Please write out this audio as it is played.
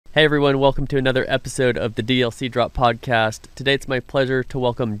Hey everyone, welcome to another episode of the DLC Drop Podcast. Today it's my pleasure to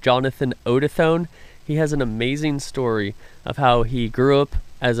welcome Jonathan Odethone. He has an amazing story of how he grew up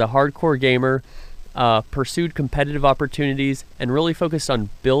as a hardcore gamer, pursued competitive opportunities, and really focused on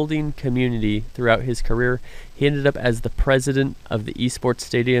building community throughout his career. He ended up as the president of the esports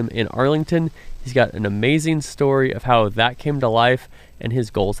stadium in Arlington. He's got an amazing story of how that came to life and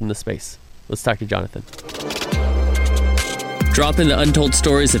his goals in the space. Let's talk to Jonathan. Drop in the untold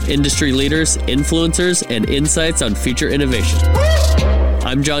stories of industry leaders, influencers, and insights on future innovation.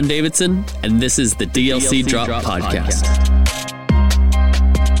 I'm John Davidson, and this is the DLC Drop Podcast.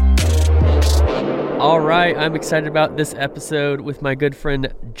 All right, I'm excited about this episode with my good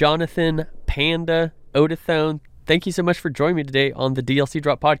friend Jonathan Panda Odethone. Thank you so much for joining me today on the DLC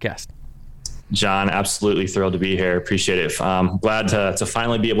Drop Podcast. John, absolutely thrilled to be here. Appreciate it. Glad to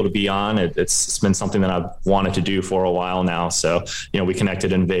finally be able to be on. It's been something that I've wanted to do for a while now. So, we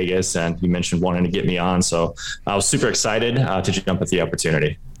connected in Vegas and you mentioned wanting to get me on. So I was super excited to jump at the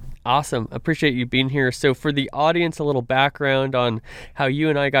opportunity. Awesome. Appreciate you being here. So for the audience, a little background on how you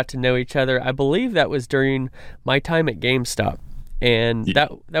and I got to know each other. I believe that was during my time at GameStop. And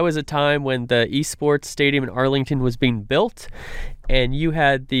that was a time when the esports stadium in Arlington was being built, and you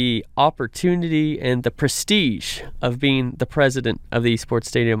had the opportunity and the prestige of being the president of the esports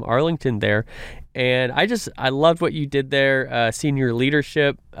stadium Arlington there. And I loved what you did there, seeing your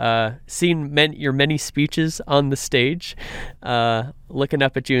leadership, seeing your many speeches on the stage, looking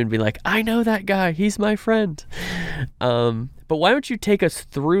up at you and be like, I know that guy, he's my friend. But why don't you take us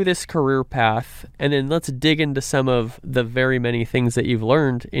through this career path, and then let's dig into some of the very many things that you've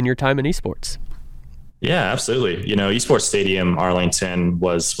learned in your time in esports. Yeah, absolutely. Esports Stadium Arlington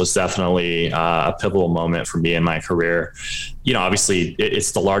was definitely a pivotal moment for me in my career. Obviously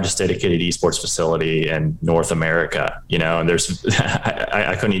it's the largest dedicated esports facility in North America, and there's,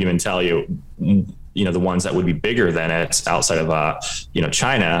 I couldn't even tell you, the ones that would be bigger than it outside of,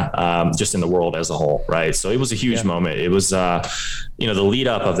 China, just in the world as a whole. Right. So it was a huge moment. It was, the lead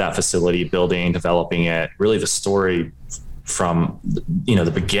up of that facility, building, developing it, really the story from,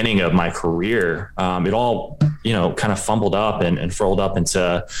 the beginning of my career. It all, kind of fumbled up and furled up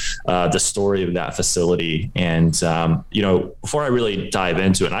into the story of that facility. And, before I really dive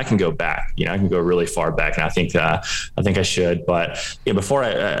into it, and I can go back, I can go really far back, and I think I should, but before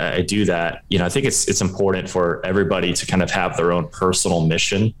I do that, I think it's important for everybody to kind of have their own personal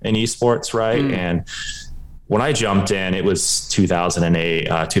mission in esports. Right. And when I jumped in, it was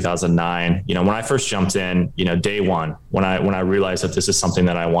 2008, 2009. When I first jumped in, day one, when I realized that this is something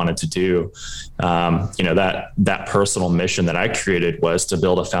that I wanted to do, that personal mission that I created was to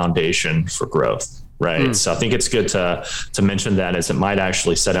build a foundation for growth. Right. So I think it's good to mention that, as it might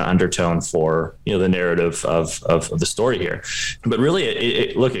actually set an undertone for, the narrative of the story here. But really,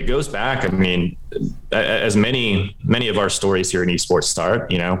 it goes back. I mean, as many of our stories here in esports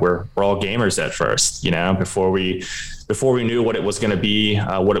start, we're all gamers at first, before we knew what it was going to be,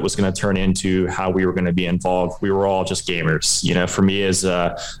 what it was going to turn into, how we were going to be involved. We were all just gamers. For me as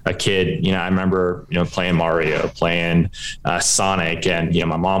a kid, I remember, playing Mario, playing Sonic, and,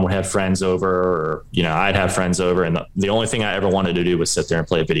 my mom would have friends over, or, I'd have friends over. And the only thing I ever wanted to do was sit there and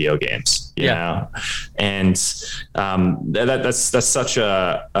play video games, you know? And that's such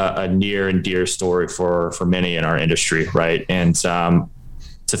a near and dear story for many in our industry. Right. And,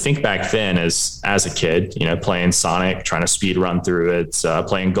 to think back then as a kid, playing Sonic, trying to speed run through it,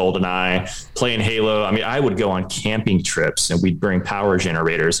 playing GoldenEye, playing Halo. I mean, I would go on camping trips and we'd bring power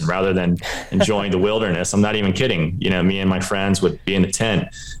generators, and rather than enjoying the wilderness, I'm not even kidding. Me and my friends would be in the tent,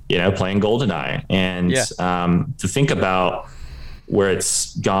 playing GoldenEye. And to think about where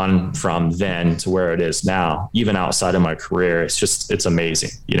it's gone from then to where it is now, even outside of my career, it's amazing.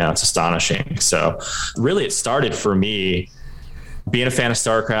 It's astonishing. So really it started for me being a fan of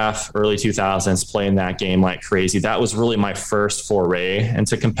StarCraft, early 2000s, playing that game like crazy. That was really my first foray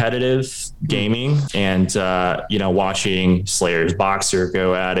into competitive gaming, and, watching Slayer's Boxer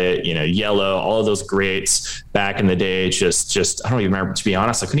go at it, Yellow, all of those greats back in the day. Just, I don't even remember, to be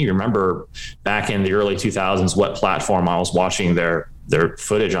honest, I couldn't even remember back in the early 2000s, what platform I was watching their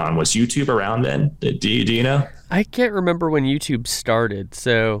footage on. Was YouTube around then? Do you know? I can't remember when YouTube started,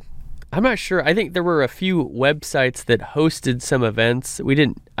 so I'm not sure. I think there were a few websites that hosted some events.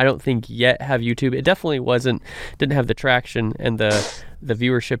 I don't think yet have YouTube. It definitely didn't have the traction and the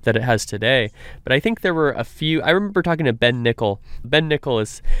viewership that it has today. But I think there were a few. I remember talking to Ben Nickel. Ben Nickel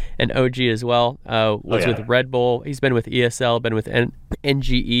is an OG as well. With Red Bull. He's been with ESL, been with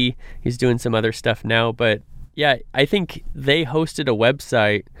NGE. He's doing some other stuff now. But yeah, I think they hosted a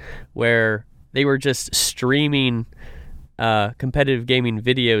website where they were just streaming competitive gaming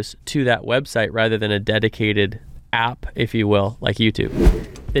videos to that website rather than a dedicated app, if you will, like YouTube.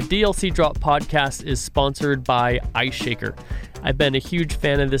 The DLC Drop podcast is sponsored by Ice Shaker. I've been a huge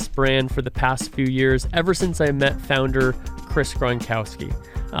fan of this brand for the past few years, ever since I met founder Chris Gronkowski.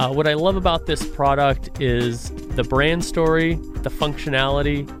 What I love about this product is the brand story, the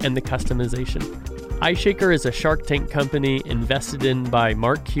functionality, and the customization. Ice Shaker is a Shark Tank company invested in by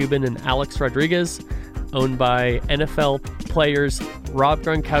Mark Cuban and Alex Rodriguez, owned by NFL players Rob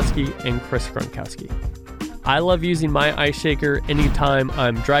Gronkowski and Chris Gronkowski. I love using my Ice Shaker anytime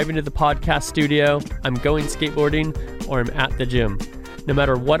I'm driving to the podcast studio, I'm going skateboarding, or I'm at the gym. No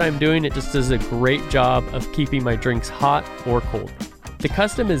matter what I'm doing, it just does a great job of keeping my drinks hot or cold. The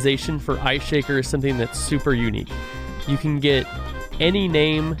customization for Ice Shaker is something that's super unique. You can get any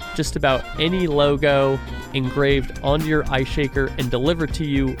name, just about any logo engraved onto your Ice Shaker and delivered to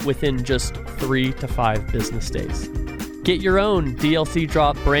you within just 3 to 5 business days. Get your own DLC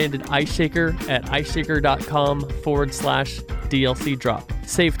Drop branded Ice Shaker at iceshaker.com/DLC Drop.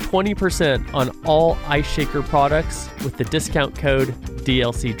 Save 20% on all Ice Shaker products with the discount code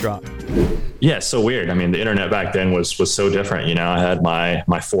DLC Drop. Yeah, so weird. I mean, the internet back then was so different. You know, I had my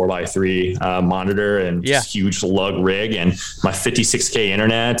 4x3 monitor and just huge lug rig and my 56K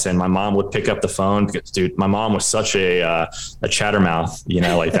internet, and my mom would pick up the phone because, dude, my mom was such a chattermouth. You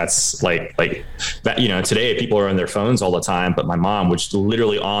know, like that's like that. You know, today people are on their phones all the time, but my mom was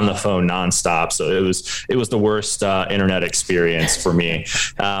literally on the phone nonstop. So it was the worst internet experience for me.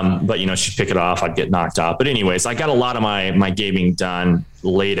 But you know, she'd pick it off, I'd get knocked out. But anyways, I got a lot of my gaming done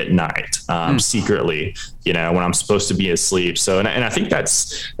late at night, secretly, you know, when I'm supposed to be asleep. So, and I think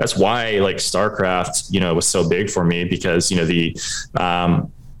that's why like StarCraft, you know, was so big for me, because, you know,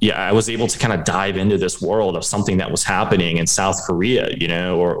 I was able to kind of dive into this world of something that was happening in South Korea, you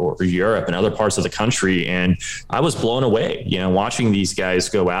know, or Europe and other parts of the country. And I was blown away, you know, watching these guys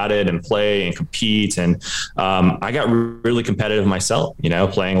go at it and play and compete. And I got really competitive myself, you know,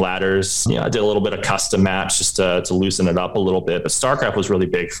 playing ladders. You know, I did a little bit of custom match just to loosen it up a little bit. But StarCraft was really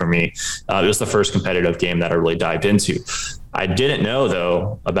big for me. It was the first competitive game that I really dived into. I didn't know,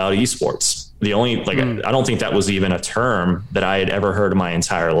 though, about esports. The only, I don't think that was even a term that I had ever heard in my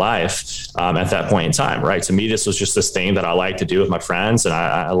entire life at that point in time, right? To me, this was just this thing that I like to do with my friends, and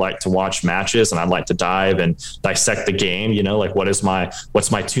I like to watch matches, and I'd like to dive and dissect the game, you know, like what's my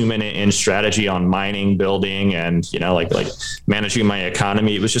 2-minute in strategy on mining, building, and, you know, like managing my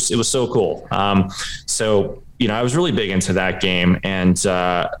economy. It was so cool. So, you know, I was really big into that game, and,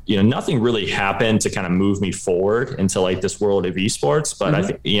 you know, nothing really happened to kind of move me forward into like this world of esports. But I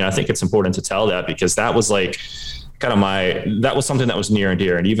think it's important to tell that, because that was like kind of that was something that was near and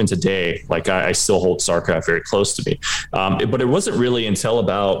dear. And even today, like I still hold StarCraft very close to me. But it wasn't really until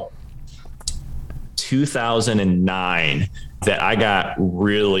about 2009 that I got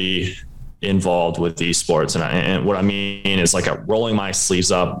really involved with esports. And what I mean is like rolling my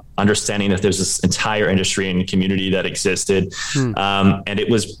sleeves up, understanding that there's this entire industry and community that existed. And it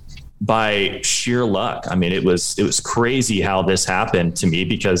was by sheer luck. I mean, it was crazy how this happened to me,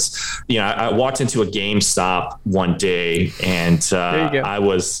 because, you know, I walked into a GameStop one day, and there you go,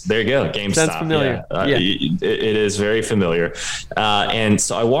 GameStop. Sounds familiar. It is very familiar. And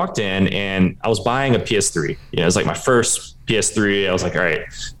so I walked in and I was buying a PS3. You know, it was like my first PS3. I was like, all right,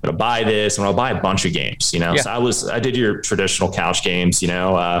 I'm gonna buy this, and I'll buy a bunch of games, you know. So I did your traditional couch games, you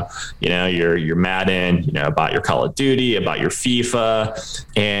know, your Madden, you know, about your Call of Duty, about your FIFA,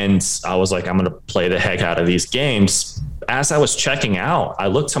 and I was like, I'm gonna play the heck out of these games. As I was checking out, I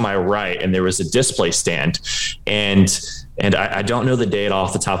looked to my right, and there was a display stand, and I don't know the date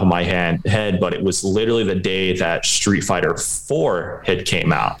off the top of my head, but it was literally the day that Street Fighter 4 had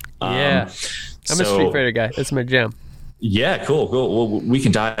came out. I'm a Street Fighter guy. That's my jam. Yeah, cool. Well, we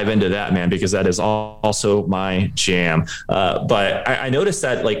can dive into that, man, because that is also my jam. But I noticed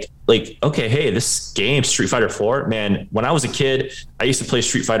that like, okay, hey, this game, Street Fighter 4, man, when I was a kid, I used to play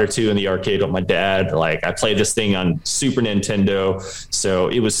Street Fighter 2 in the arcade with my dad. Like, I played this thing on Super Nintendo. So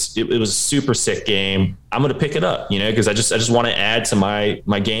it was a super sick game. I'm going to pick it up, you know, because I just want to add to my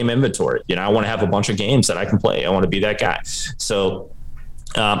game inventory. You know, I want to have a bunch of games that I can play. I want to be that guy. So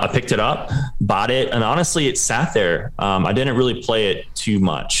I picked it up, bought it, and honestly, it sat there. I didn't really play it too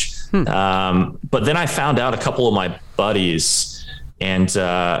much. But then I found out a couple of my buddies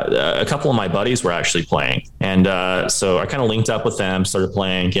were actually playing. And so I kind of linked up with them, started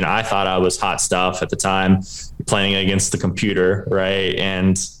playing. You know, I thought I was hot stuff at the time, playing against the computer, right?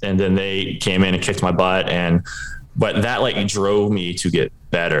 And then they came in and kicked my butt. But that like drove me to get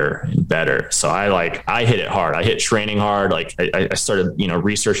better and better. So I hit it hard. I hit training hard. Like I started,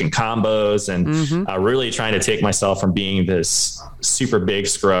 researching combos and really trying to take myself from being this super big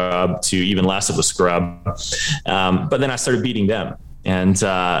scrub to even less of a scrub. But then I started beating them. And,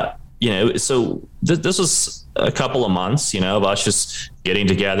 so this was a couple of months, of us just getting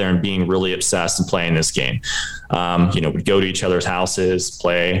together and being really obsessed and playing this game. We'd go to each other's houses,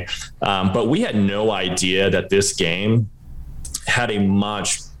 play. But we had no idea that this game had a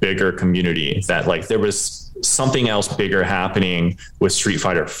much bigger community, that like there was something else bigger happening with Street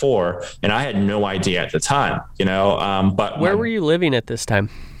Fighter 4. And I had no idea at the time, but where were you living at this time?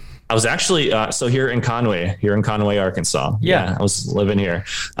 I was actually, here in Conway, Arkansas. Yeah, I was living here.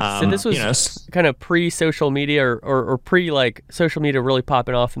 So this was kind of pre-social media or pre like social media really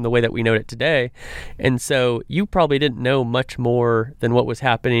popping off in the way that we know it today. And so you probably didn't know much more than what was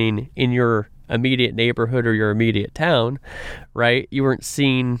happening in your immediate neighborhood or your immediate town, right? You weren't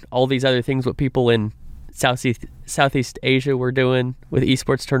seeing all these other things what people in Southeast Asia were doing with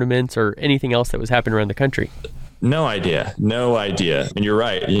esports tournaments or anything else that was happening around the country. No idea. And you're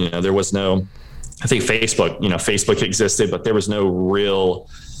right. There was no, I think Facebook existed, but there was no real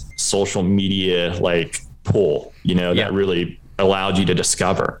social media like pull, that really allowed you to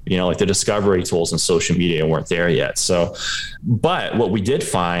discover, like the discovery tools and social media weren't there yet. So, but what we did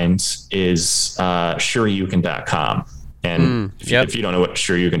find is Shoryuken.com. And if you don't know what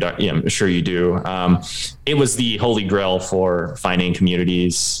Shoryuken, I'm sure you do. It was the holy grail for finding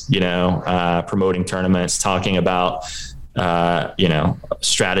communities, promoting tournaments, talking about,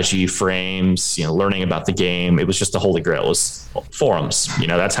 strategy frames, learning about the game. It was just the holy grail. It was forums.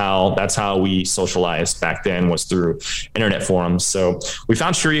 That's how we socialized back then, was through internet forums. So we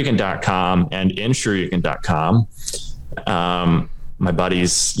found Shoryuken.com, and in Shoryuken.com, my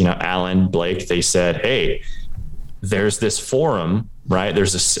buddies, Alan, Blake, they said, hey, there's this forum, right?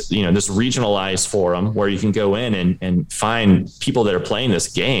 There's this, this regionalized forum where you can go in and find people that are playing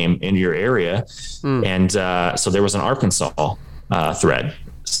this game in your area. And so there was an Arkansas thread.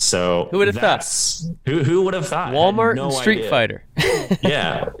 So who would have thought? Who would have thought? Walmart and Street Fighter.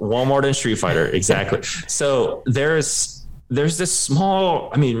 Yeah, Walmart and Street Fighter, exactly. So there's this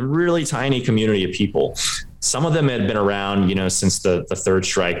small, really tiny community of people. Some of them had been around, since the Third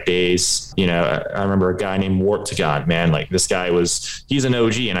Strike days. I remember a guy named Warp to God, man. Like this guy he's an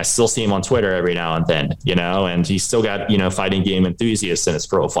OG, and I still see him on Twitter every now and then, and he's still got, fighting game enthusiasts in his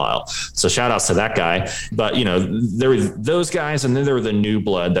profile. So shout outs to that guy. But, there were those guys, and then there were the new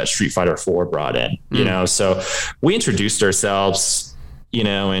blood that Street Fighter 4 brought in, so we introduced ourselves,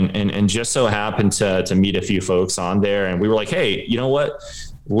 and just so happened to meet a few folks on there. And we were like, hey, you know what?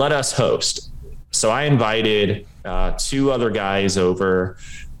 Let us host. So I invited 2 other guys over,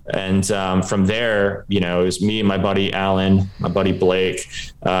 and from there, it was me and my buddy Alan, my buddy Blake.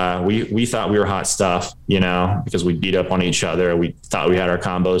 We thought we were hot stuff, because we beat up on each other. We thought we had our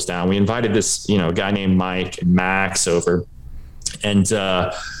combos down. We invited this, guy named Mike and Max over, and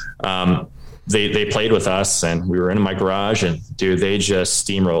they played with us, and we were in my garage, and dude, they just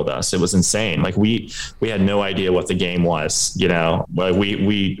steamrolled us. It was insane. Like we had no idea what the game was, but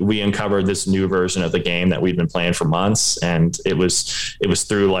we uncovered this new version of the game that we'd been playing for months. And it was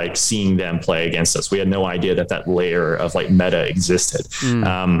through like seeing them play against us. We had no idea that layer of like meta existed.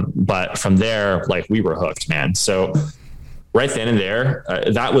 But from there, like we were hooked, man. So right then and there,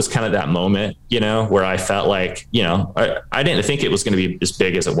 that was kind of that moment, where I felt like, I didn't think it was going to be as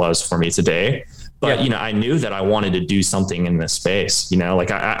big as it was for me today, but, I knew that I wanted to do something in this space, like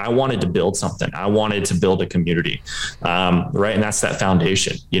I wanted to build something. I wanted to build a community. Right. And that's that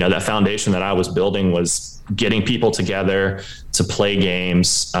foundation, that foundation that I was building was getting people together to play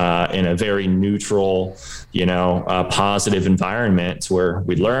games in a very neutral, positive environment where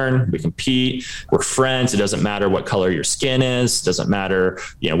we learn, we compete, we're friends. It doesn't matter what color your skin is. It doesn't matter,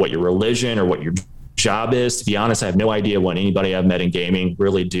 what your religion or what your job is. To be honest, I have no idea what anybody I've met in gaming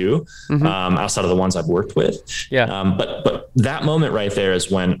really do outside of the ones I've worked with. Yeah. But that moment right there is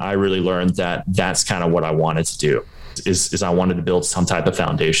when I really learned that that's kind of what I wanted to do is I wanted to build some type of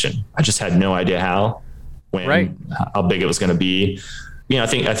foundation. I just had no idea how big it was going to be. I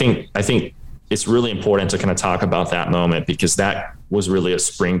think it's really important to kind of talk about that moment, because that was really a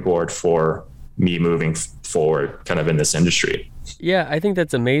springboard for me moving forward kind of in this industry. Yeah, I think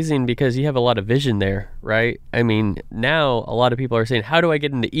that's amazing because you have a lot of vision there, right? Now a lot of people are saying, how do I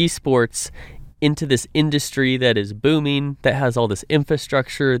get into esports, into this industry that is booming, that has all this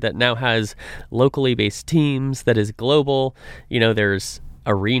infrastructure, that now has locally based teams, that is global? There's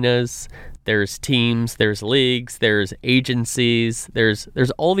arenas, there's teams, there's leagues, there's agencies, there's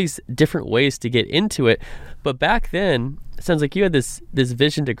all these different ways to get into it. But back then, it sounds like you had this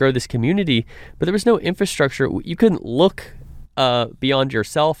vision to grow this community, but there was no infrastructure. You couldn't look beyond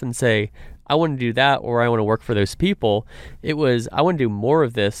yourself and say, I want to do that, or I want to work for those people. It was, I want to do more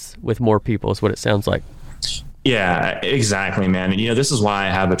of this with more people, is what it sounds like. Yeah, exactly, man. And, this is why I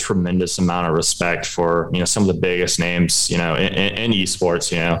have a tremendous amount of respect for, some of the biggest names, in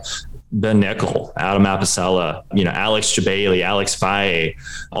esports, Ben Nickel, Adam Apicella, Alex Jabali, Alex Faye.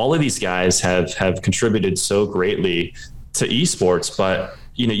 All of these guys have contributed so greatly to esports, but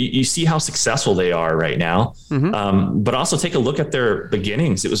you see how successful they are right now. Mm-hmm. But also take a look at their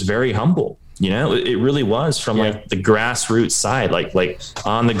beginnings. It was very humble. It really was from like the grassroots side, like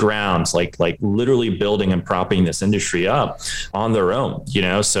on the grounds, like literally building and propping this industry up on their own,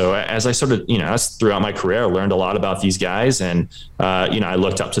 So as I sort of, as throughout my career, I learned a lot about these guys, and, I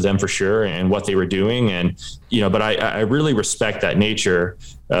looked up to them for sure and what they were doing. And, but I really respect that nature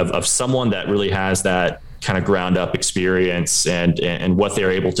of someone that really has that kind of ground up experience and what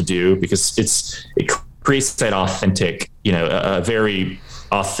they're able to do, because it creates that authentic, a very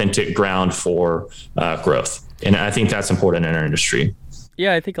authentic ground for growth. And I think that's important in our industry.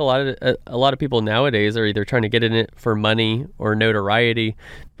 Yeah, I think a lot of people nowadays are either trying to get in it for money or notoriety,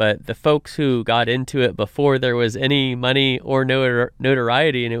 but the folks who got into it before there was any money or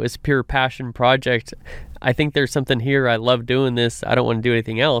notoriety, and it was pure passion project, I think there's something here. I love doing this. I don't want to do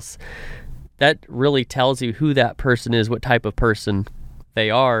anything else. That really tells you who that person is, what type of person they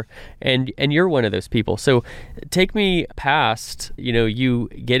are, and you're one of those people. So take me past, you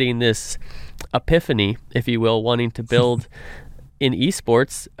getting this epiphany, if you will, wanting to build in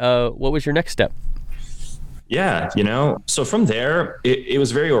esports. What was your next step? Yeah, so from there, it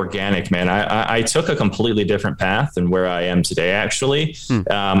was very organic, man. I took a completely different path than where I am today, actually.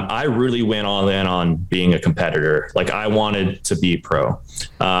 I really went all in on being a competitor. Like, I wanted to be pro.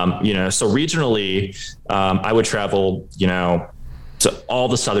 So regionally, I would travel, to all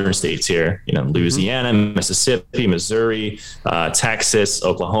the southern states here, Louisiana, Mississippi, Missouri, Texas,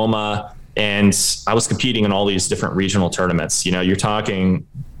 Oklahoma. And I was competing in all these different regional tournaments. You're talking,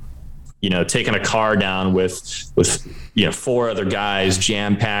 taking a car down with 4 other guys,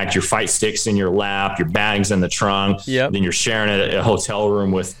 jam packed, your fight sticks in your lap, your bags in the trunk. Yep. Then you're sharing a hotel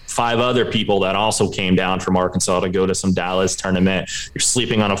room with 5 other people that also came down from Arkansas to go to some Dallas tournament. You're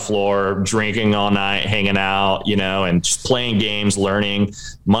sleeping on a floor, drinking all night, hanging out, and just playing games, learning,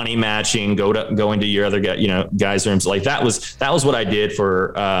 money matching, going to your other guys' rooms. Like that was what I did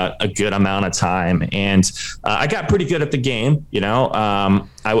for a good amount of time. And I got pretty good at the game,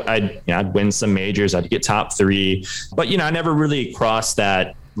 I'd win some majors, I'd get top 3, but I never really crossed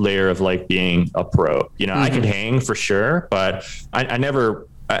that layer of like being a pro. I could hang for sure, but I never,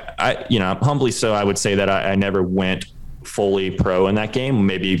 humbly so, I would say that I never went fully pro in that game,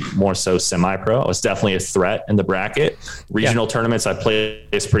 maybe more so semi-pro. I was definitely a threat in the bracket. Regional tournaments, I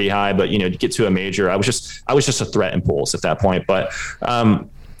played pretty high, but to get to a major, I was just a threat in pools at that point. But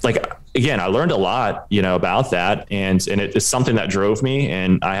again, I learned a lot, about that, and it's something that drove me,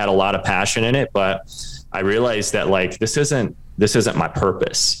 and I had a lot of passion in it, but I realized that like, this isn't my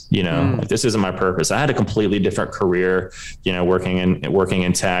purpose, like, this isn't my purpose. I had a completely different career, working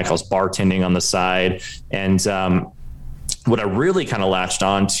in tech. I was bartending on the side. And, what I really kind of latched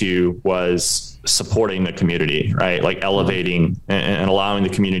on to was supporting the community, right? Like elevating and allowing the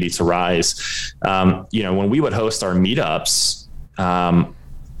community to rise. When we would host our meetups,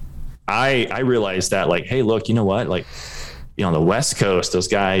 I realized that like, hey, look, you know what? Like, on the West Coast, those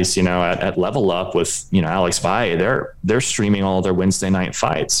guys, at Level Up with, Alex Faye, they're streaming all their Wednesday night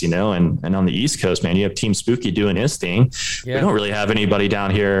fights, and on the East Coast, man, you have Team Spooky doing his thing. Yeah. We don't really have anybody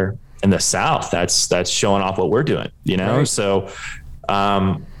down here in the South that's showing off what we're doing, Right. So,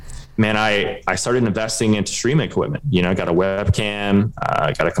 man, I started investing into streaming equipment, got a webcam,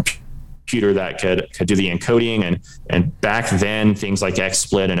 got a computer that could do the encoding, and back then things like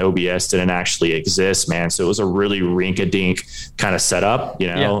XSplit and OBS didn't actually exist, man. So it was a really rink-a-dink kind of setup.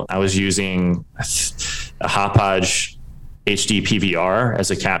 I was using a Hauppauge HD PVR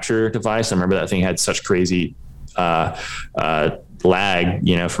as a capture device. I remember that thing had such crazy lag,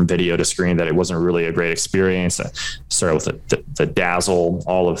 from video to screen, that it wasn't really a great experience. I started with the Dazzle,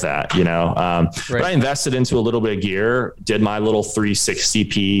 all of that, Right. But I invested into a little bit of gear, did my little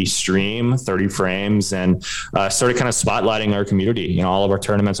 360p stream, 30 frames, and started kind of spotlighting our community, all of our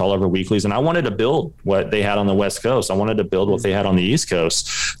tournaments, all of our weeklies. And I wanted to build what they had on the West Coast. I wanted to build what they had on the East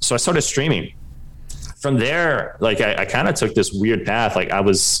Coast. So I started streaming. From there, like I kind of took this weird path. Like I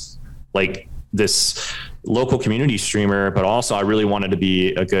was like this local community streamer, but also I really wanted to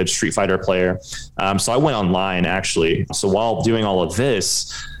be a good Street Fighter player. So I went online actually. So while doing all of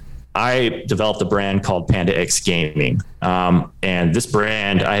this, I developed a brand called Panda X Gaming. And this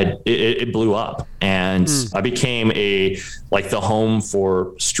brand, it blew up, and I became the home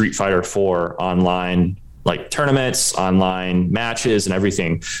for Street Fighter 4 online, like tournaments, online matches and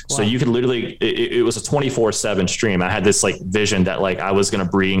everything. Wow. So you could literally, it was a 24/7 stream. I had this like vision that like I was going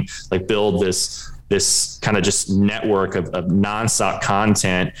to build this kind of just network of nonstop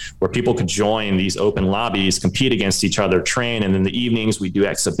content where people could join these open lobbies, compete against each other, train. And in the evenings we do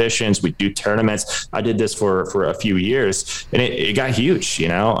exhibitions, we do tournaments. I did this for a few years, and it got huge. You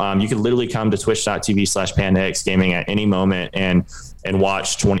could literally come to twitch.tv/PandaX Gaming at any moment and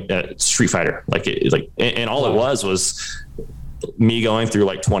watch Street Fighter. And all it was me going through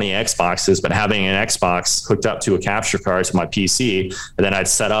like 20 Xboxes, but having an Xbox hooked up to a capture card to my PC. And then I'd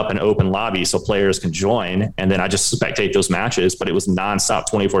set up an open lobby so players can join. And then I just spectate those matches, but it was nonstop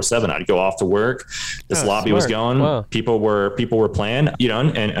 24/7. I'd go off to work. This lobby smart. Was going, wow. People were playing,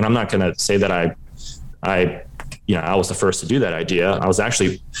 and I'm not going to say that I was the first to do that idea.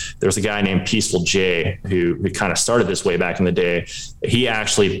 There's a guy named Peaceful J who kind of started this way back in the day. He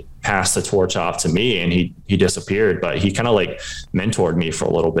actually passed the torch off to me, and he disappeared, but he kind of like mentored me for a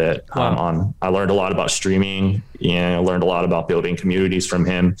little bit. Wow. I learned a lot about streaming, I learned a lot about building communities from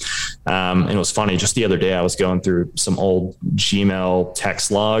him. And it was funny, just the other day, I was going through some old Gmail text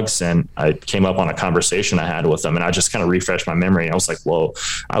logs, and I came up on a conversation I had with him, and I just kind of refreshed my memory. I was like, whoa,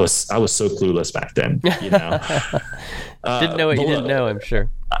 I was so clueless back then, Didn't know what you didn't know, I'm sure.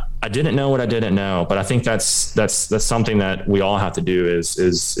 I didn't know what I didn't know, but I think that's something that we all have to do is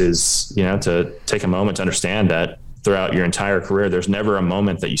to take a moment to understand that throughout your entire career, there's never a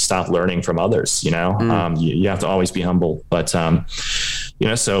moment that you stop learning from others. You have to always be humble. But so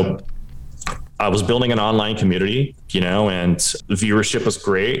I was building an online community, and the viewership was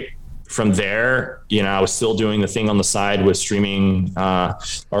great. From there, I was still doing the thing on the side with streaming our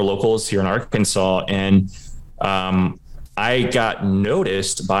locals here in Arkansas, and I got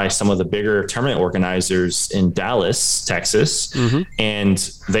noticed by some of the bigger tournament organizers in Dallas, Texas, and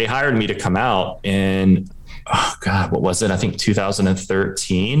they hired me to come out in, what was it? I think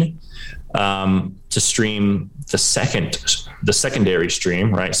 2013, to stream the secondary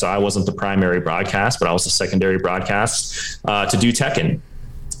stream, right? So I wasn't the primary broadcast, but I was the secondary broadcast to do Tekken.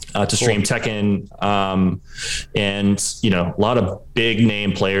 To stream Tekken, and a lot of big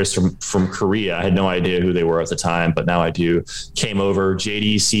name players from Korea. I had no idea who they were at the time, but now I do. Came over.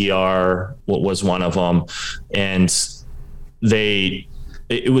 JDCR was one of them, and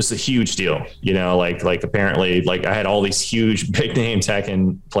it was a huge deal, apparently, I had all these huge big name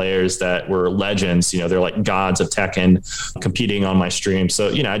Tekken players that were legends, they're like gods of Tekken competing on my stream.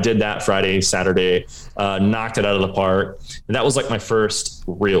 So, I did that Friday, Saturday, knocked it out of the park. And that was like my first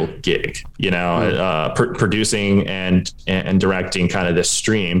real gig, producing and directing kind of this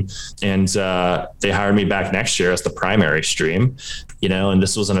stream. And they hired me back next year as the primary stream, and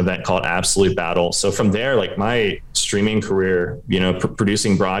this was an event called Absolute Battle. So from there, my streaming career, producing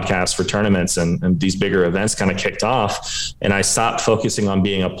broadcasts for tournaments and these bigger events kind of kicked off. And I stopped focusing on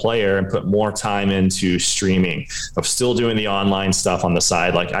being a player and put more time into streaming. I'm still doing the online stuff on the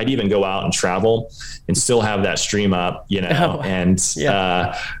side. I'd even go out and travel and still have that stream up, and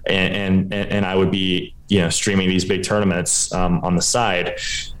I would be, streaming these big tournaments on the side.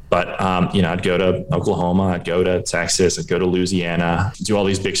 But, I'd go to Oklahoma, I'd go to Texas, I'd go to Louisiana, do all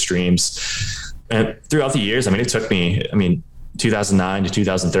these big streams. And throughout the years, it took me, 2009 to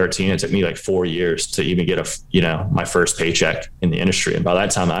 2013, it took me 4 years to even get my first paycheck in the industry. And by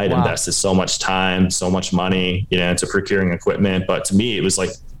that time I had invested so much time, so much money, into procuring equipment. But to me, it was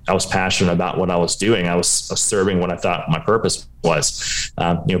I was passionate about what I was doing. I was serving what I thought my purpose was,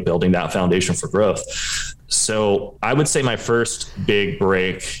 building that foundation for growth. So I would say my first big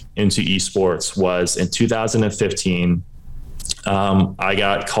break into esports was in 2015. I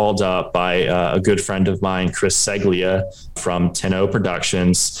got called up by a good friend of mine, Chris Seglia from Tenno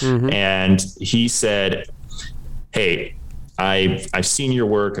Productions. And he said, hey, I've seen your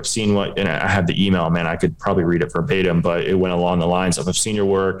work. I've seen and I have the email, man, I could probably read it verbatim, but it went along the lines of, I've seen your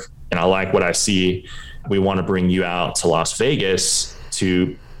work and I like what I see. We want to bring you out to Las Vegas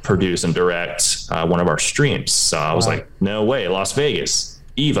to produce and direct one of our streams. So I was like, no way, Las Vegas,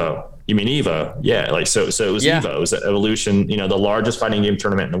 Evo. You mean Evo? Yeah. So it was Evo. It was Evolution, the largest fighting game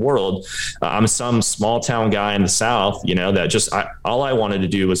tournament in the world. I'm some small town guy in the South, that all I wanted to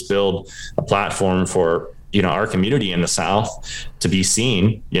do was build a platform for our community in the South to be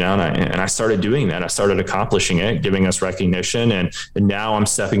seen, and I started doing that. I started accomplishing it, giving us recognition. And now I'm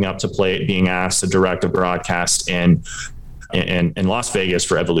stepping up to plate, being asked to direct a broadcast in Las Vegas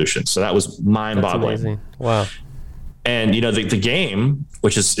for Evolution. So that was mind-boggling. That's amazing. Wow. And the game,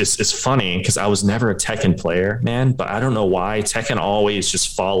 which is funny because I was never a Tekken player, man, but I don't know why Tekken always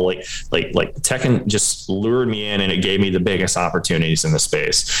just fall like Tekken just lured me in, and it gave me the biggest opportunities in the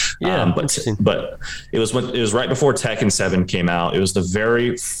space. Yeah, but it was right before Tekken 7 came out. It was the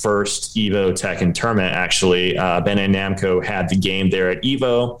very first Evo Tekken tournament. Actually, Bandai Namco had the game there at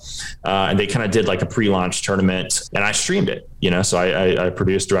Evo, and they kind of did like a pre-launch tournament, and I streamed it. So I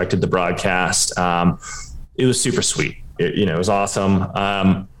produced, directed the broadcast. It was super sweet. It was awesome.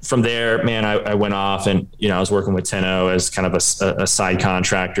 From there, man, I went off and, I was working with Tenno as kind of a side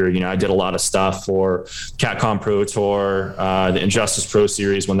contractor. I did a lot of stuff for Capcom Pro Tour, the Injustice Pro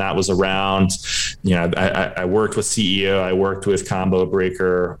Series when that was around. I worked with CEO, I worked with Combo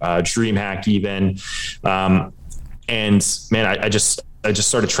Breaker, DreamHack even. And man, I just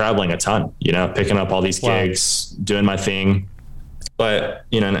started traveling a ton, picking up all these gigs, doing my thing. But,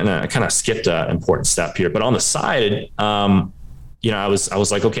 and I kind of skipped an important step here, but on the side, I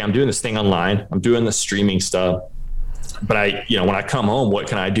was like, okay, I'm doing this thing online. I'm doing the streaming stuff, but when I come home, what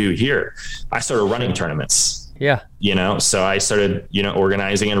can I do here? I started running tournaments. Yeah. So I started,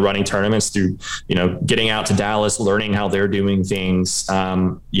 organizing and running tournaments through, getting out to Dallas, learning how they're doing things,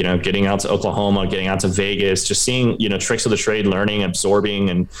 getting out to Oklahoma, getting out to Vegas, just seeing, tricks of the trade, learning,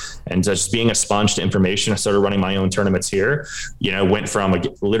 absorbing, and just being a sponge to information. I started running my own tournaments here, went from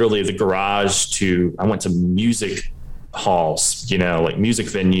literally the garage I went to music halls, like music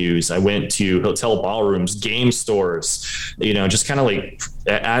venues. I went to hotel ballrooms, game stores, just kind of like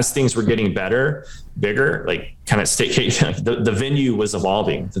as things were getting bigger, like kind of the venue was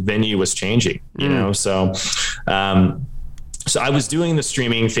evolving, the venue was changing, so I was doing the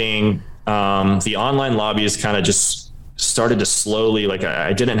streaming thing. The online lobbies kind of just started to slowly, like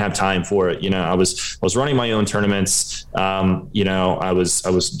I didn't have time for it. I was running my own tournaments. I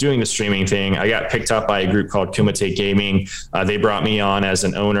was doing the streaming thing. I got picked up by a group called Kumite Gaming. They brought me on as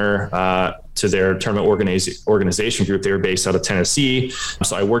an owner to their tournament organization group. They were based out of Tennessee.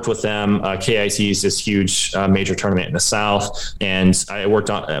 So I worked with them. KIT is this huge major tournament in the South. And I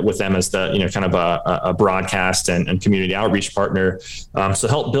worked with them as the, kind of a broadcast and community outreach partner. So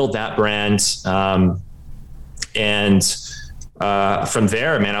help build that brand. And from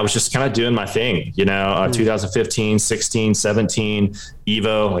there, man, I was just kind of doing my thing, 2015, 16, 17,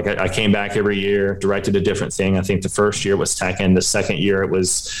 Evo. Like I came back every year, directed a different thing. I think the first year was Tekken. The second year it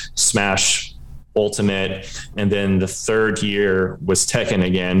was Smash Ultimate. And then the third year was Tekken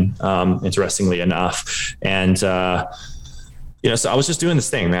again, interestingly enough. And, so I was just doing this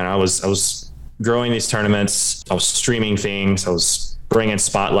thing, man. I was growing these tournaments. I was streaming things. I was bringing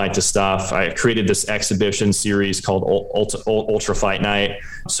spotlight to stuff. I created this exhibition series called Ultra Fight Night.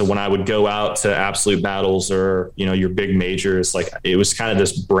 So when I would go out to Absolute Battles or, your big majors, like it was kind of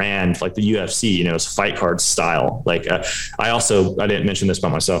this brand, like the UFC, it's fight card style. Like I didn't mention this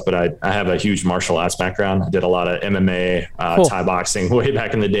about myself, but I have a huge martial arts background. I did a lot of MMA, cool. Thai boxing way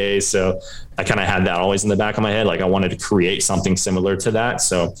back in the day. So I kind of had that always in the back of my head. Like I wanted to create something similar to that.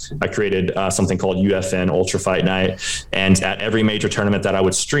 So I created something called UFN Ultra Fight Night. And at every major tournament that I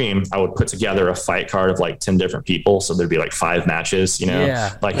would stream, I would put together a fight card of like 10 different people. So there'd be like 5 matches,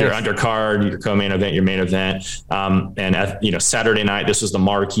 like your undercard, your co-main event, your main event. And at, Saturday night, this was the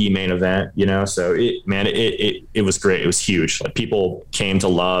marquee main event, so it was great. It was huge. Like people came to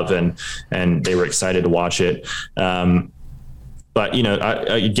love and they were excited to watch it. But,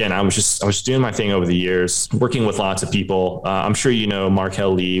 I was just doing my thing over the years, working with lots of people. I'm sure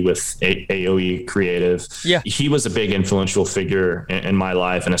Markel Lee with AOE Creative. Yeah. He was a big influential figure in my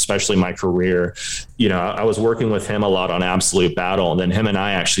life and especially my career. I was working with him a lot on Absolute Battle, and then him and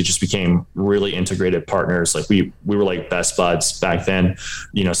I actually just became really integrated partners. Like we were like best buds back then,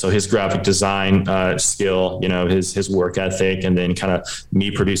 so his graphic design skill, his work ethic, and then kind of me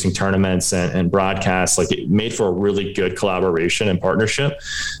producing tournaments and broadcasts, like it made for a really good collaboration and partnership.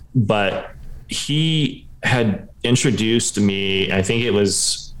 But he had introduced me, I think it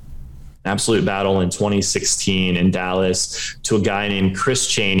was Absolute Battle in 2016 in Dallas, to a guy named Chris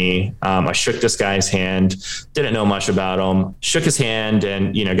Cheney. I shook this guy's hand, didn't know much about him, shook his hand,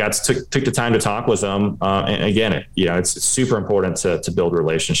 and took the time to talk with him. And again, it's super important to build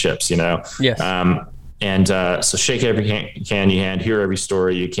relationships. Yes. So shake every candy hand, hear every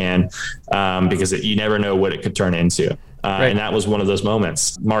story you can, because you never know what it could turn into. Right. And that was one of those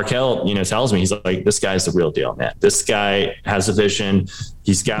moments. Markel, tells me, he's like, this guy's the real deal, man. This guy has a vision.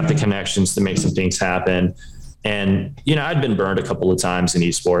 He's got the connections to make some things happen. And, I'd been burned a couple of times in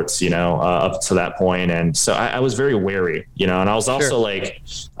esports, up to that point. And so I was very wary, and I was also like,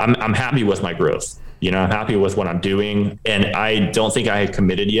 I'm happy with my growth. I'm happy with what I'm doing. And I don't think I had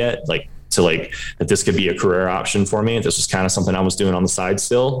committed yet, that this could be a career option for me. This was kind of something I was doing on the side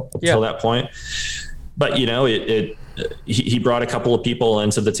still up until that point. But, he brought a couple of people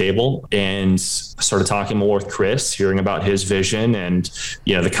into the table and started talking more with Chris, hearing about his vision and,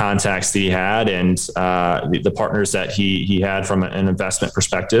 the contacts that he had and the partners that he had from an investment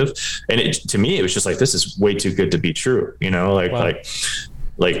perspective. And to me, it was just like, this is way too good to be true. Wow.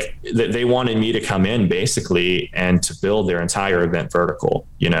 Like they wanted me to come in basically and to build their entire event vertical,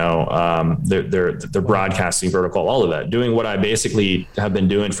 their broadcasting vertical, all of that, doing what I basically have been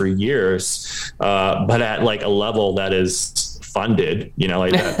doing for years, but at like a level that is funded,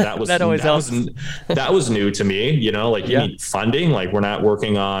 that was, that always helps. That was new to me, you need funding, like we're not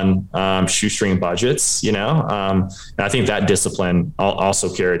working on shoestring budgets, and I think that discipline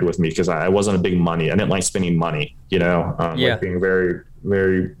also carried with me because I wasn't a big money. I didn't like spending money, like being very,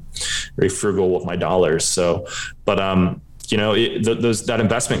 very, very frugal with my dollars. So, but, that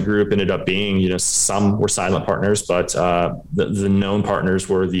investment group ended up being, some were silent partners, but the known partners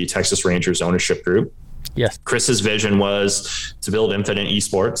were the Texas Rangers ownership group. Yes. Chris's vision was to build Infinite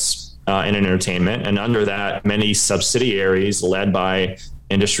Esports in entertainment. And under that, many subsidiaries led by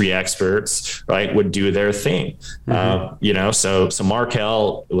industry experts, right, would do their thing. So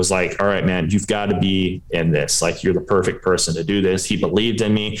Markel was like, all right, man, you've got to be in this. Like, you're the perfect person to do this. He believed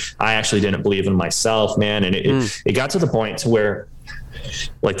in me. I actually didn't believe in myself, man. And it got to the point to where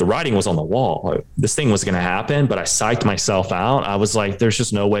like the writing was on the wall. Like, this thing was going to happen, but I psyched myself out. I was like, there's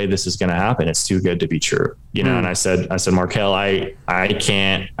just no way this is going to happen. It's too good to be true. And I said, Markel, I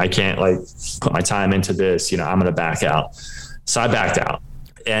can't like put my time into this, I'm going to back out. So I backed out.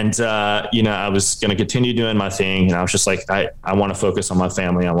 And, I was going to continue doing my thing. And I was just like, I want to focus on my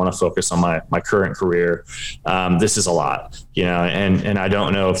family. I want to focus on my current career. This is a lot, and I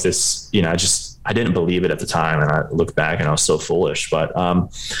don't know if this, I didn't believe it at the time. And I look back and I was so foolish, but,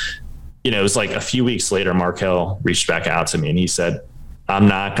 it was like a few weeks later, Markel reached back out to me and he said, I'm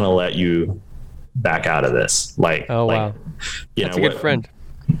not going to let you back out of this. Like, oh, wow. That's a good friend.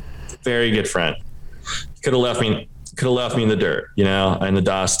 Very good friend. Could have left me in the dirt, in the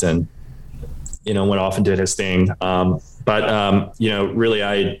dust, and, went off and did his thing. But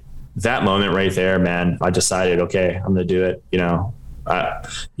really that moment right there, man, I decided, okay, I'm going to do it.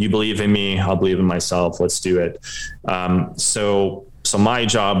 You believe in me, I'll believe in myself. Let's do it. So my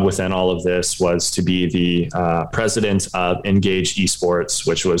job within all of this was to be the president of Engage Esports,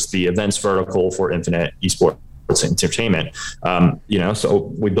 which was the events vertical for Infinite Esports Entertainment.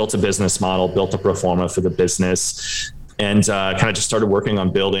 So we built a business model, built a pro forma for the business, and kind of just started working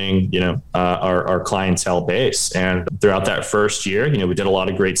on building, our clientele base. And throughout that first year, we did a lot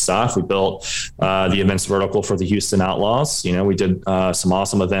of great stuff. We built the events vertical for the Houston Outlaws. We did some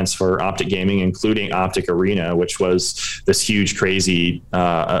awesome events for Optic Gaming, including Optic Arena, which was this huge, crazy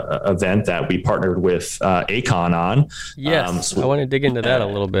event that we partnered with Akon on. Yes, I want to dig into that a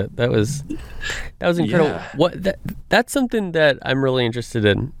little bit. That was incredible. Yeah. That's something that I'm really interested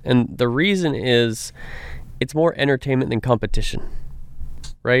in, and the reason is, it's more entertainment than competition,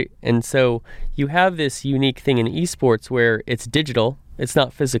 right? And so you have this unique thing in esports where it's digital, it's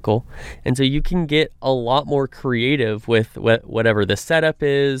not physical. And so you can get a lot more creative with whatever the setup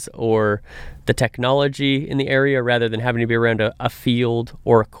is or the technology in the area rather than having to be around a field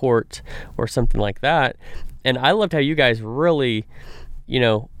or a court or something like that. And I loved how you guys really,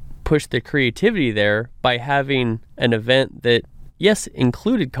 pushed the creativity there by having an event that, yes,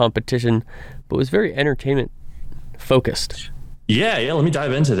 included competition, but was very entertainment focused. Yeah. Let me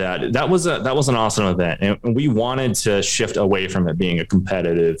dive into that. That was an awesome event, and we wanted to shift away from it being a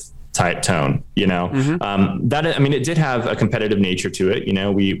competitive type tone. It did have a competitive nature to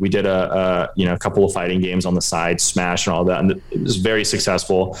it. We did a couple of fighting games on the side, Smash and all that, and it was very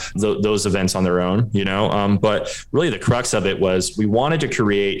successful. Those events on their own, but really the crux of it was we wanted to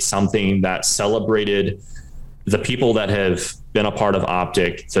create something that celebrated the people that have been a part of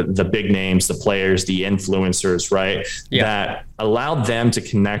Optic, the big names, the players, the influencers, right? Yeah. That allowed them to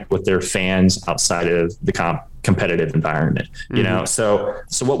connect with their fans outside of the competitive environment, So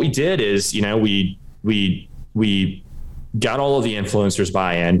what we did is, we got all of the influencers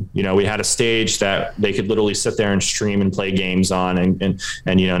buy-in. We had a stage that they could literally sit there and stream and play games on, and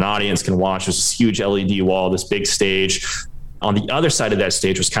an audience can watch. There's this huge LED wall, this big stage. on the other side of that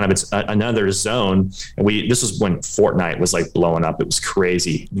stage was kind of another zone. And this was when Fortnite was like blowing up. It was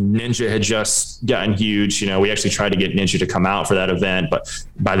crazy. Ninja had just gotten huge. We actually tried to get Ninja to come out for that event, but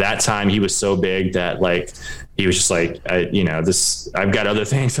by that time he was so big that like, he was just like, I've got other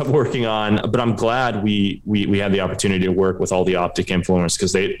things I'm working on, but I'm glad we had the opportunity to work with all the Optic influencers,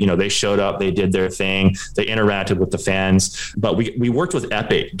 because they showed up, they did their thing, they interacted with the fans. But we worked with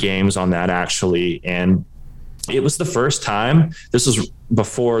Epic Games on that actually, and it was the first time. This was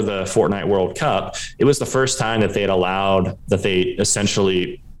before the Fortnite World Cup. It was the first time that they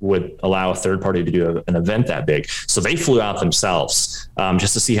essentially would allow a third party to do an event that big. So they flew out themselves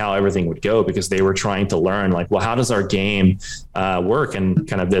just to see how everything would go, because they were trying to learn like, well, how does our game work in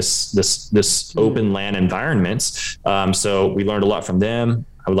kind of this open LAN environment? So we learned a lot from them.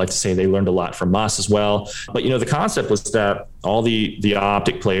 I would like to say they learned a lot from us as well. But, the concept was that all the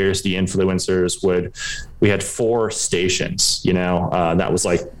Optic players, the influencers we had 4 stations, that was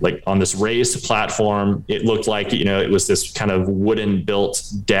like on this raised platform. It looked like, it was this kind of wooden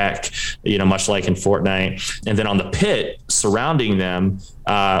built deck, much like in Fortnite. And then on the pit surrounding them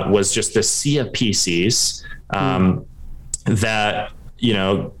was just this sea of PCs that,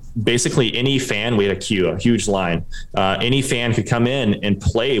 basically any fan, we had a queue, a huge line. Any fan could come in and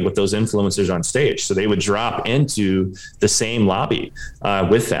play with those influencers on stage. So they would drop into the same lobby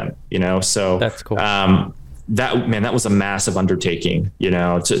with them, so that's cool. That was a massive undertaking,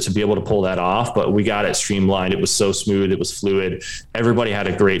 to be able to pull that off, but we got it streamlined. It was so smooth. It was fluid. Everybody had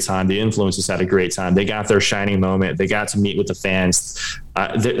a great time. The influencers had a great time. They got their shining moment. They got to meet with the fans.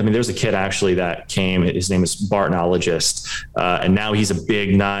 There's a kid actually that came, his name is Bartnologist. And now he's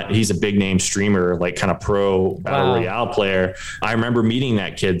a big name streamer, like kind of pro battle royale player. I remember meeting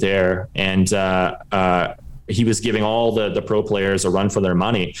that kid there, and, he was giving all the pro players a run for their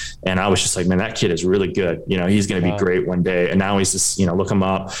money. And I was just like, man, that kid is really good. He's going to be great one day. And now he's just, look him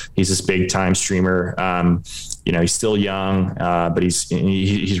up. He's this big time streamer. He's still young, but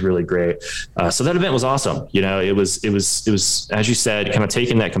he's really great. So that event was awesome. It was, as you said, kind of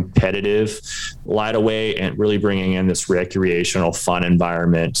taking that competitive light away and really bringing in this recreational fun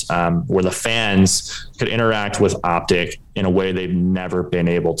environment, where the fans could interact with Optic in a way they've never been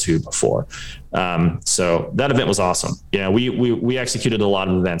able to before. So that event was awesome. We executed a lot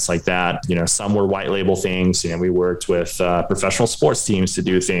of events like that. Some were white label things. We worked with professional sports teams to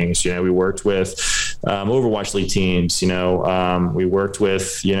do things. We worked with Overwatch League teams. We worked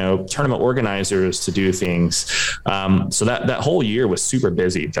with tournament organizers to do things. So that whole year was super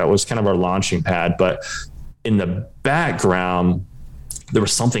busy. That was kind of our launching pad. But in the background, there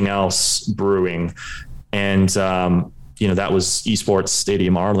was something else brewing, and that was Esports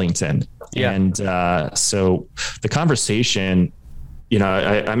Stadium Arlington. Yeah. And so the conversation,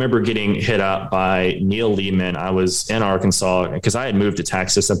 I remember getting hit up by Neil Liebman. I was in Arkansas because I had moved to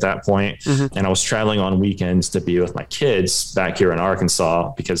Texas at that point, and I was traveling on weekends to be with my kids back here in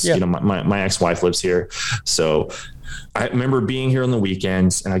Arkansas because, my ex-wife lives here. So I remember being here on the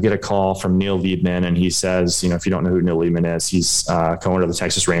weekends, and I get a call from Neil Liebman, and he says, if you don't know who Neil Liebman is, he's co-owner of the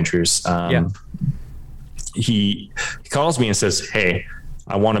Texas Rangers. He calls me and says, hey,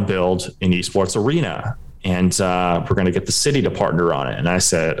 I want to build an esports arena, and we're going to get the city to partner on it. And I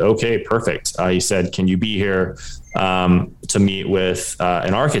said, okay, perfect. He said, can you be here to meet with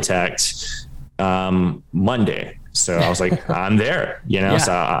an architect Monday? So I was like, I'm there,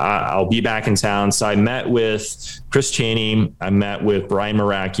 so I'll be back in town. So I met with Chris Chaney. I met with Brian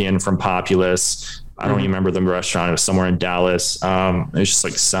Marakian from Populous. I don't even remember the restaurant. It was somewhere in Dallas. It was just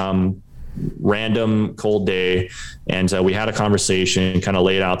like some random cold day, and we had a conversation, kind of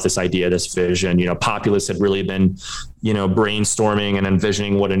laid out this idea, this vision. Populous had really been brainstorming and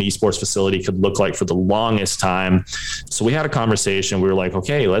envisioning what an esports facility could look like for the longest time. So we had a conversation. We were like,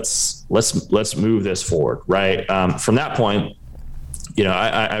 okay, let's move this forward, right? From that point,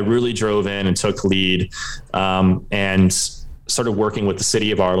 I really drove in and took lead, and started working with the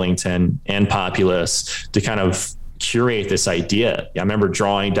city of Arlington and Populous to kind of curate this idea. I remember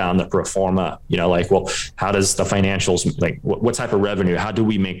drawing down the pro forma, well, how does the financials, like what type of revenue, how do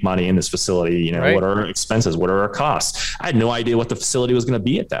we make money in this facility? Right. What are our expenses? What are our costs? I had no idea what the facility was going to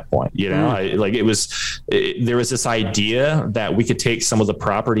be at that point. There was this idea that we could take some of the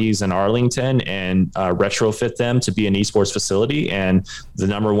properties in Arlington and retrofit them to be an esports facility. And the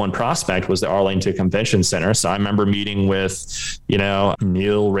number one prospect was the Arlington Convention Center. So I remember meeting with,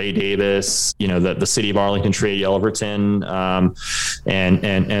 Neil Ray Davis, the city of Arlington, Trey Yelverton, and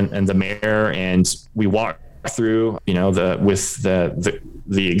the mayor, and we walked through,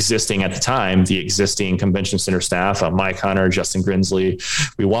 the existing at the time, the existing convention center staff, Mike Hunter, Justin Grinsley.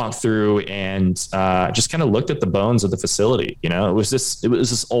 We walked through and just kind of looked at the bones of the facility. It was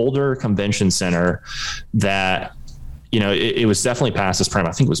this older convention center that, it was definitely past its prime.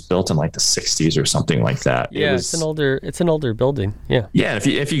 I think it was built in like the 60s or something like that. Yeah, it's an older building. Yeah. Yeah.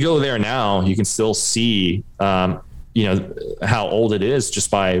 If you go there now, you can still see, how old it is just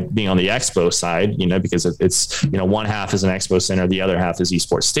by being on the expo side, because it's, one half is an expo center, the other half is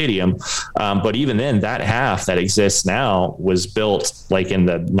esports stadium. But even then, that half that exists now was built like in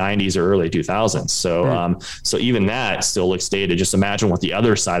the 90s or early 2000s. So, so even that still looks dated. Just imagine what the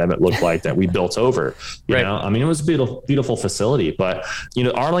other side of it looked like that we built over, it was a beautiful facility, but,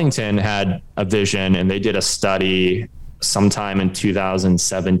 Arlington had a vision and they did a study sometime in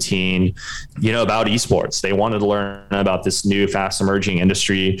 2017, about esports. They wanted to learn about this new fast emerging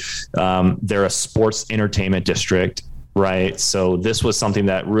industry. They're a sports entertainment district, right? So this was something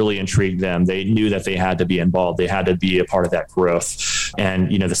that really intrigued them. They knew that they had to be involved. They had to be a part of that growth. And,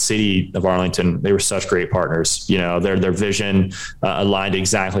 the city of Arlington, they were such great partners. Their vision aligned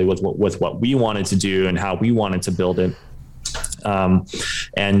exactly with what we wanted to do and how we wanted to build it.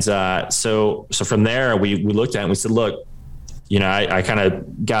 So from there, we looked at it and we said, look, I kind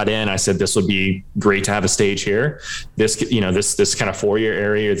of got in, I said, this would be great to have a stage here. This kind of foyer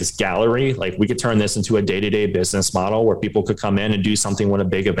area, this gallery, like we could turn this into a day-to-day business model where people could come in and do something when a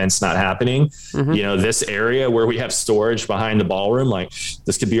big event's not happening. This area where we have storage behind the ballroom, like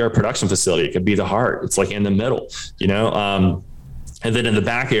this could be our production facility. It could be the heart. It's like in the middle, and then in the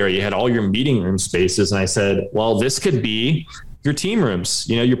back area, you had all your meeting room spaces. And I said, well, this could be your team rooms,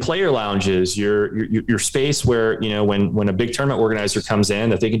 your player lounges, your space where, when a big tournament organizer comes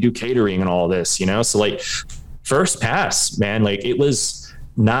in, that they can do catering and all this, so like first pass, man, like it was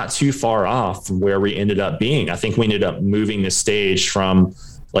not too far off from where we ended up being. I think we ended up moving the stage from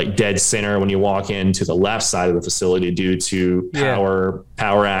like dead center when you walk into the left side of the facility due to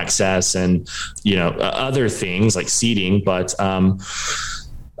power access and, other things like seating. But,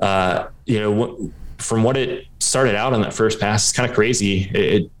 from what it started out on that first pass, it's kind of crazy.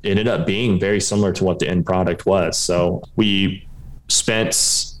 It ended up being very similar to what the end product was. So we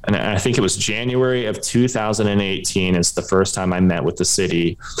spent, and I think it was January of 2018 is the first time I met with the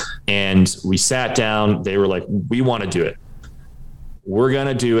city, and we sat down. They were like, we want to do it. We're going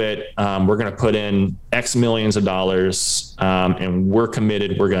to do it. We're going to put in X millions of dollars, and we're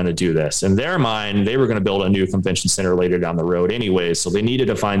committed. We're going to do this. In their mind, they were going to build a new convention center later down the road anyway. So they needed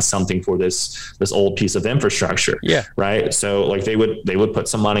to find something for this old piece of infrastructure. Yeah. Right. So like they would put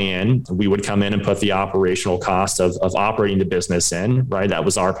some money in. We would come in and put the operational cost of operating the business in. Right. That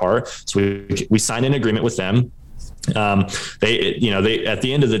was our part. So we signed an agreement with them. They at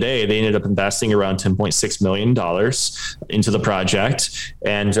the end of the day, they ended up investing around $10.6 million into the project.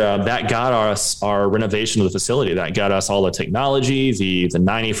 And that got us our renovation of the facility. That got us all the technology, the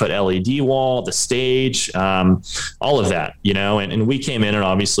 90-foot LED wall, the stage, all of that, and we came in, and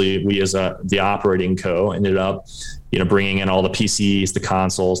obviously we as the operating co ended up bringing in all the PCs, the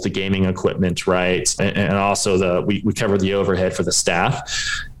consoles, the gaming equipment, right? And also we covered the overhead for the staff.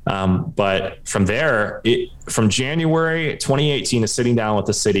 But from there, from January 2018 to sitting down with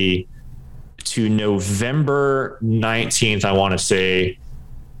the city to November 19th, I want to say,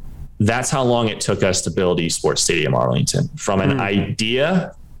 that's how long it took us to build Esports Stadium Arlington. From an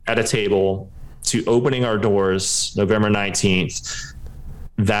idea at a table to opening our doors November 19th.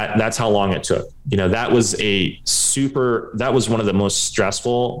 That's how long it took. That was one of the most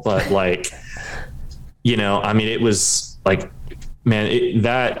stressful, but like, it was like, man,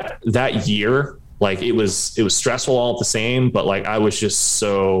 that year, like it was stressful all the same, but like I was just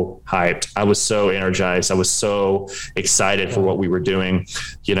so hyped. I was so energized. I was so excited for what we were doing,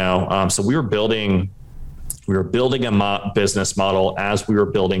 so we were building a business model as we were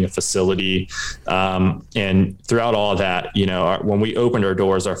building a facility. And throughout all of that, when we opened our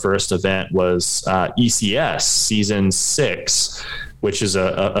doors, our first event was ECS season 6, which is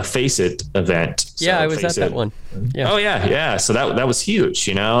a Faceit event. Yeah, I was at that one. Yeah. Oh yeah. So that was huge,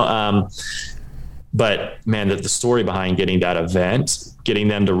 but man, the story behind getting that event, getting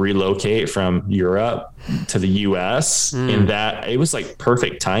them to relocate from Europe to the US, in that it was like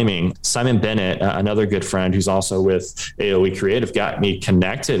perfect timing. Simon Bennett, another good friend who's also with AOE Creative, got me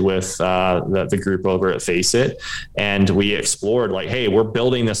connected with the group over at Faceit, and we explored like, hey, we're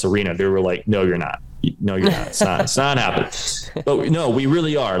building this arena. They were like, no, you're not. No, you're not. It's not happening. But no, we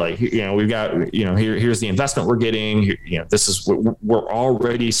really are. Like, we've got, here's the investment we're getting. This is we're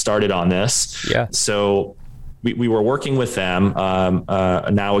already started on this. Yeah. So we were working with them.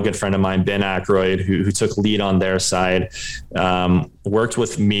 Now a good friend of mine, Ben Aykroyd, who took lead on their side, worked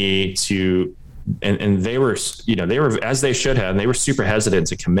with me to. And they were, as they should have, they were super hesitant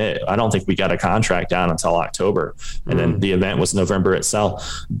to commit. I don't think we got a contract down until October, and then the event was November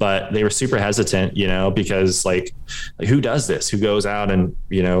itself, but they were super hesitant, because like who does this? Who goes out and,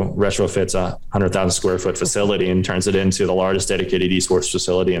 retrofits a 100,000 square foot facility and turns it into the largest dedicated esports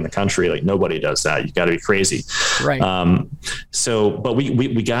facility in the country? Like nobody does that. You got to be crazy. Right. But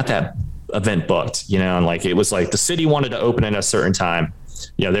we got that event booked, and like, it was like the city wanted to open at a certain time.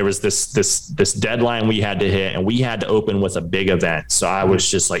 There was this deadline we had to hit, and we had to open with a big event. So I was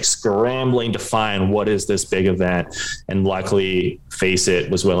just like scrambling to find what is this big event. And luckily Faceit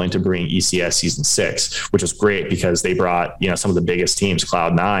was willing to bring ECS season 6, which was great because they brought, some of the biggest teams,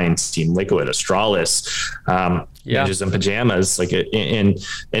 Cloud9, Team Liquid, Astralis, Ninjas in Pajamas, and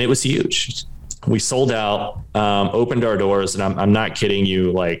it was huge. We sold out, opened our doors, and I'm not kidding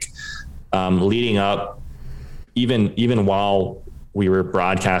you. Leading up, even while we were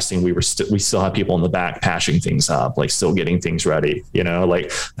broadcasting, we still had people in the back patching things up, still getting things ready,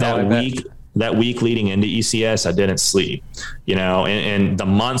 that week leading into ECS, I didn't sleep, and the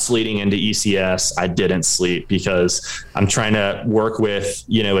months leading into ECS, I didn't sleep because I'm trying to work with,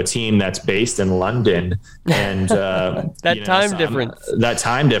 a team that's based in London, and that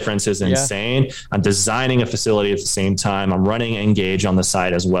time difference is insane. Yeah. I'm designing a facility at the same time. I'm running Engage on the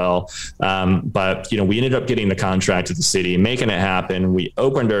side as well. But we ended up getting the contract to the city, making it happen. We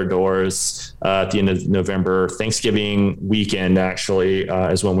opened our doors at the end of November. Thanksgiving weekend actually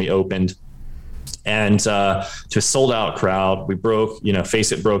is when we opened. And to a sold out crowd, we broke,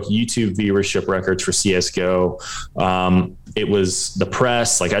 Faceit broke YouTube viewership records for CSGO. It was the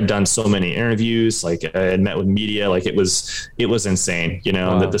press. I'd done so many interviews, I had met with media, it was insane,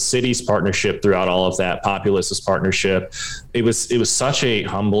 wow. And that the city's partnership throughout all of that, Populus's partnership, it was such a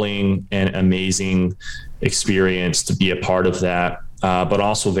humbling and amazing experience to be a part of that. But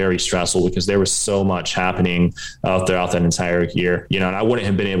also very stressful because there was so much happening out that entire year, and I wouldn't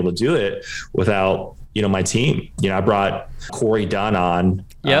have been able to do it without, my team. I brought Corey Dunn on,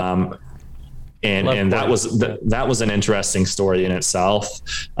 and that was an interesting story in itself.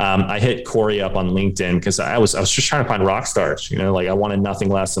 I hit Corey up on LinkedIn because I was just trying to find rock stars, I wanted nothing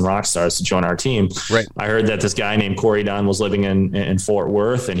less than rock stars to join our team. Right. I heard that this guy named Corey Dunn was living in Fort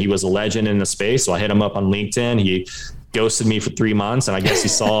Worth, and he was a legend in the space. So I hit him up on LinkedIn. He ghosted me for 3 months, and I guess he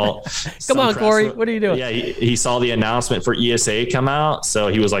saw come on, Corey, what are you doing? Yeah, he saw the announcement for ESA come out, so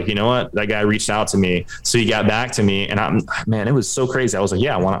he was like, you know what, that guy reached out to me, so he got back to me, and it was so crazy. I was like,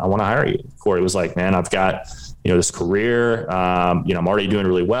 yeah, I want to hire you. Corey was like, man, I've got this career, I'm already doing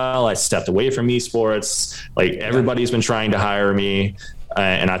really well. I stepped away from esports, everybody's been trying to hire me,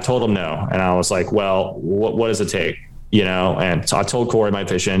 and I told him no, and I was like, well, what does it take? And so I told Corey my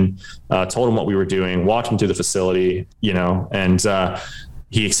vision, told him what we were doing, walked him through the facility, and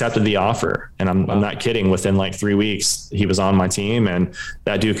he accepted the offer. And I'm not kidding. Within 3 weeks, he was on my team, and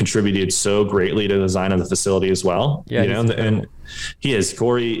that dude contributed so greatly to the design of the facility as well. Yeah, and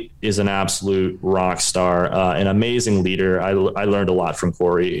Corey is an absolute rock star, an amazing leader. I learned a lot from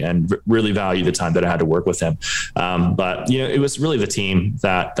Corey and really value the time that I had to work with him. But it was really the team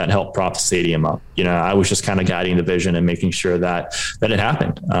that helped prop the stadium up. I was just kind of guiding the vision and making sure that it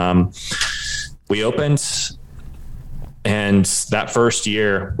happened. We opened, and that first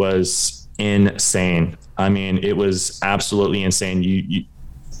year was insane. I mean, it was absolutely insane.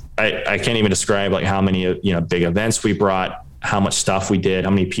 I can't even describe how many big events we brought, how much stuff we did,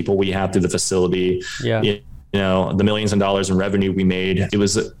 how many people we had through the facility. Yeah. The millions of dollars in revenue we made. It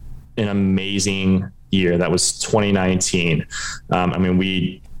was an amazing year. That was 2019.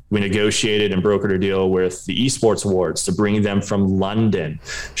 We negotiated and brokered a deal with the Esports Awards to bring them from London.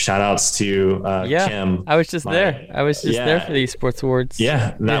 Shout outs to Kim. I was just there. I was just there for the Esports Awards.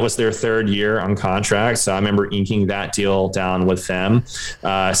 Yeah, that was their third year on contract. So I remember inking that deal down with them.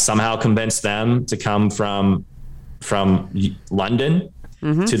 Somehow convinced them to come from London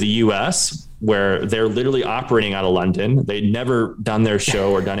to the US, where they're literally operating out of London. They'd never done their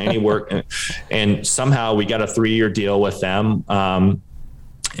show or done any work. And somehow we got a 3-year deal with them.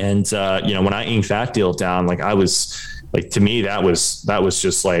 And when I inked that deal down, I was to me, that was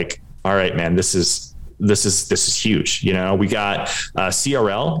just all right, man, this is huge. We got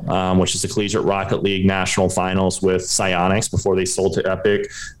CRL, which is the Collegiate Rocket League National Finals with Psyonix before they sold to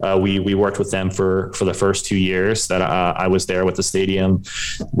Epic. We worked with them for the first 2 years that I was there with the stadium.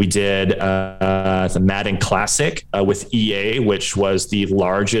 We did the Madden Classic with EA, which was the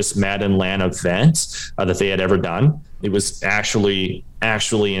largest Madden LAN event that they had ever done. It was actually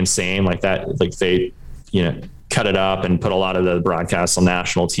insane. cut it up and put a lot of the broadcasts on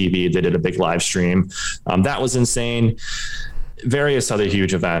national TV. They did a big live stream. That was insane. Various other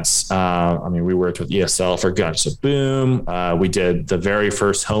huge events. We worked with ESL for Guns of Boom. We did the very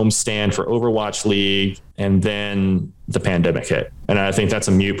first homestand for Overwatch League, and then the pandemic hit. And I think that's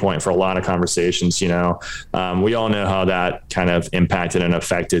a mute point for a lot of conversations. We all know how that kind of impacted and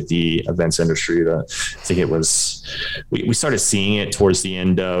affected the events industry. I think it was, we started seeing it towards the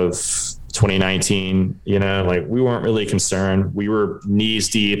end of 2019. We weren't really concerned. We were knees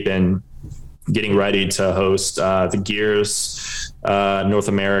deep in getting ready to host the Gears North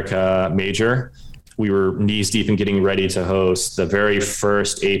America major. We were knees deep in getting ready to host the very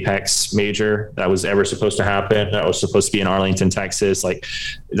first Apex major that was ever supposed to happen. That was supposed to be in Arlington, Texas.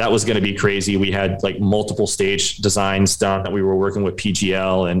 That was going to be crazy. We had multiple stage designs done that we were working with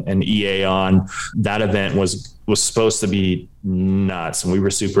PGL and EA on. That event was supposed to be nuts, and we were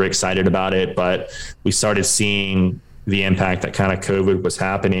super excited about it, but we started seeing the impact that kind of COVID was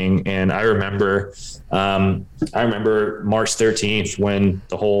happening. And I remember March 13th when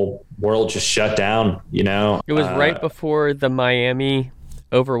the whole world just shut down, It was right before the Miami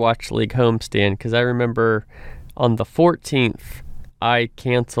Overwatch League homestand, because I remember on the 14th I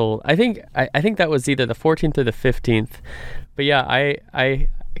canceled. I think that was either the 14th or the 15th. But yeah, I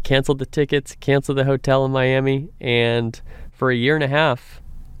canceled the tickets, canceled the hotel in Miami, and for a year and a half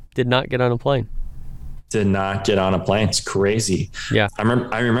did not get on a plane. Did not get on a plane. It's crazy. Yeah.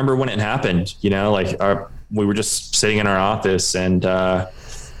 I remember when it happened, we were just sitting in our office and,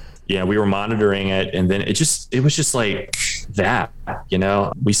 we were monitoring it. And then it was just like that,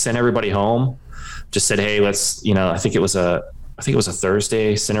 we sent everybody home, just said, hey, let's, I think it was a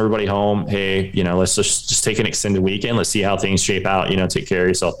Thursday, send everybody home. Hey, let's just take an extended weekend. Let's see how things shape out, take care of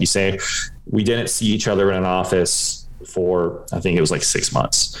yourself, be safe. We didn't see each other in an office for, I think it was 6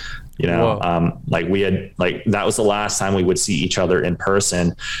 months. That was the last time we would see each other in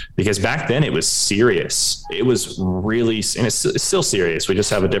person, because back then it was serious. It was really, and it's still serious. We just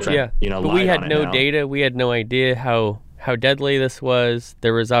have a different, but we had no data. We had no idea how deadly this was.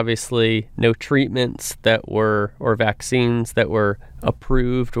 There was obviously no treatments or vaccines that were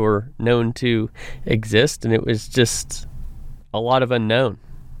approved or known to exist. And it was just a lot of unknown.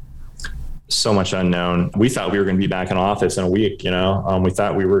 So much unknown. We thought we were going to be back in office in a week. We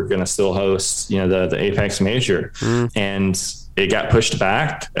thought we were going to still host, the Apex Major, and it got pushed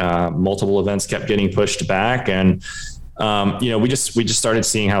back. Multiple events kept getting pushed back, and we just started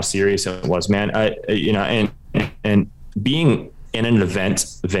seeing how serious it was, man. And being in an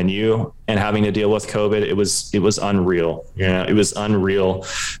event venue and having to deal with COVID, it was unreal. It was unreal.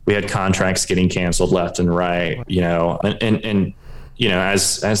 We had contracts getting canceled left and right. And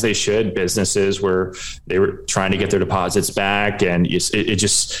as they should, businesses were trying to get their deposits back, and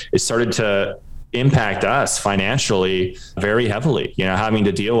it started to impact us financially very heavily, having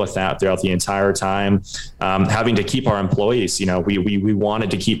to deal with that throughout the entire time, having to keep our employees, we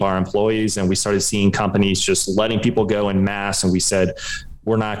wanted to keep our employees, and we started seeing companies just letting people go in mass. And we said,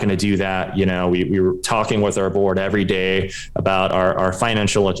 we're not going to do that. We were talking with our board every day about our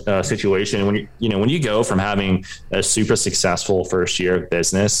financial situation. When you go from having a super successful first year of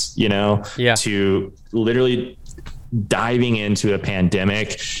business, to literally diving into a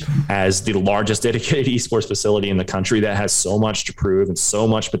pandemic as the largest dedicated esports facility in the country that has so much to prove and so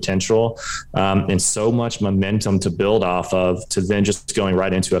much potential, and so much momentum to build off of, to then just going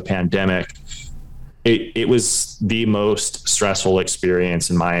right into a pandemic. It was the most stressful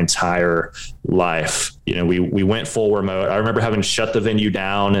experience in my entire life. We went full remote. I remember having to shut the venue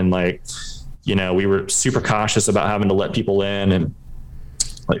down, and we were super cautious about having to let people in, and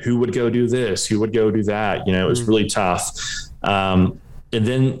who would go do this, who would go do that. It was really tough. And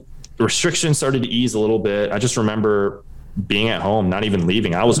then restrictions started to ease a little bit. I just remember being at home, not even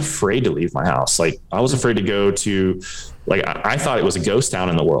leaving. I was afraid to leave my house. I was afraid to go to, I thought it was a ghost town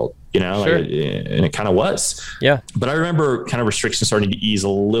in the world, Sure. and it kind of was. Yeah. But I remember kind of restrictions starting to ease a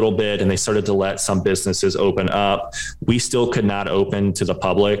little bit, and they started to let some businesses open up. We still could not open to the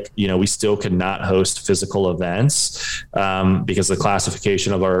public. We still could not host physical events because of the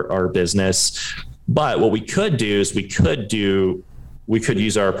classification of our business. But what we could do is we could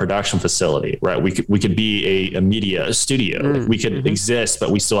use our production facility, right? We could be a media studio. We could exist,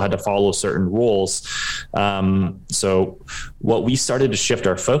 but we still had to follow certain rules. So what we started to shift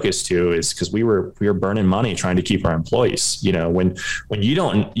our focus to is, because we were burning money trying to keep our employees. When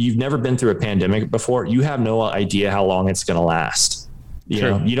you've never been through a pandemic before, you have no idea how long it's going to last.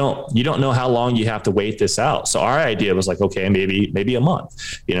 You don't know how long you have to wait this out. So our idea was like, okay, maybe a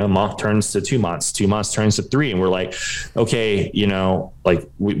month, a month turns to 2 months, 2 months turns to 3. And we're like, okay, like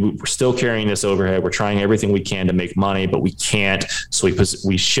we're still carrying this overhead. We're trying everything we can to make money, but we can't. So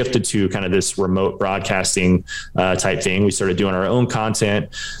we shifted to kind of this remote broadcasting type thing. We started doing our own content.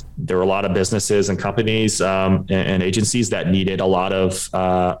 There were a lot of businesses and companies and agencies that needed a lot of,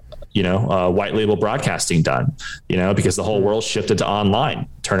 white label broadcasting done, because the whole world shifted to online.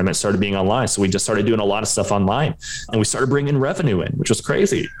 Tournaments started being online. So we just started doing a lot of stuff online, and we started bringing revenue in, which was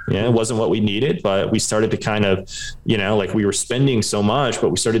crazy. It wasn't what we needed, but we started to kind of, like we were spending so much, but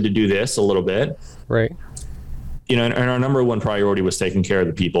we started to do this a little bit. Right. And our number one priority was taking care of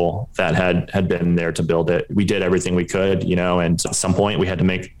the people that had been there to build it. We did everything we could, and at some point we had to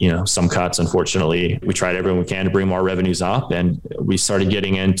make, some cuts. Unfortunately, we tried everything we can to bring more revenues up, and we started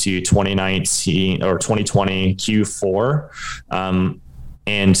getting into 2019 or 2020 Q4.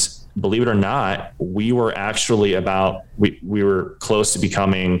 And believe it or not, we were actually we were close to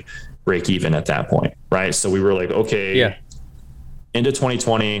becoming break even at that point. Right. So we were like, okay, yeah. Into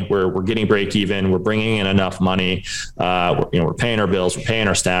 2020, we're getting break even. We're bringing in enough money. We're paying our bills. We're paying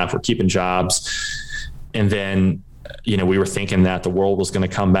our staff. We're keeping jobs. And then, we were thinking that the world was going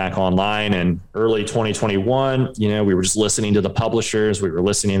to come back online. And early 2021, we were just listening to the publishers. We were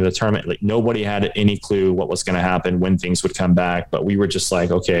listening to the tournament. Like nobody had any clue what was going to happen, when things would come back. But we were just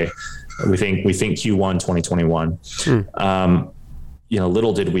like, okay, we think Q1 2021.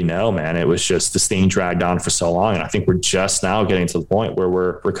 Little did we know, man, it was just this thing dragged on for so long. And I think we're just now getting to the point where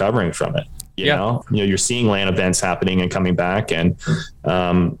we're recovering from it. You're seeing LAN events happening and coming back, and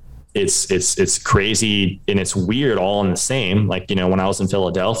it's crazy and it's weird all in the same. Like, when I was in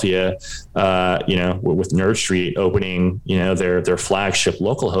Philadelphia, with Nerd Street opening, their flagship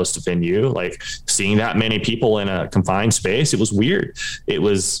local host venue, like seeing that many people in a confined space, it was weird. It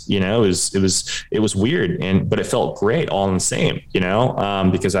was, it was weird, but it felt great all in the same,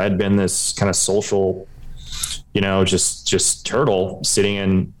 because I had been this kind of social, just turtle sitting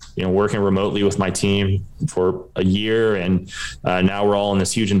in, working remotely with my team for a year. And now we're all in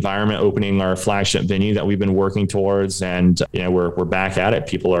this huge environment, opening our flagship venue that we've been working towards. And, we're back at it.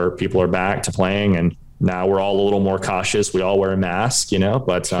 People are back to playing, and now we're all a little more cautious. We all wear a mask,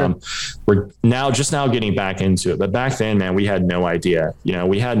 but sure. We're now getting back into it. But back then, man, we had no idea,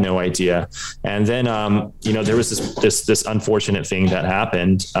 And then, there was this unfortunate thing that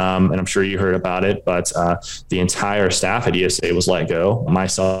happened. And I'm sure you heard about it, but the entire staff at ESA was let go,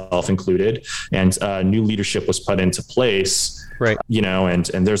 myself included, and new leadership was put into place. Right.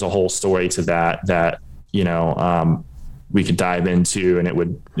 And there's a whole story to that, we could dive into, and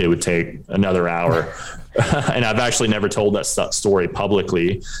it would take another hour. And I've actually never told that story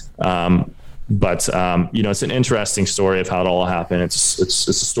publicly. But it's an interesting story of how it all happened. It's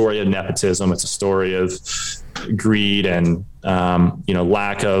a story of nepotism. It's a story of greed and,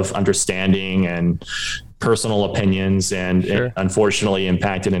 lack of understanding and personal opinions. And sure. It unfortunately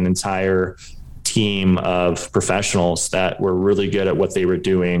impacted an entire team of professionals that were really good at what they were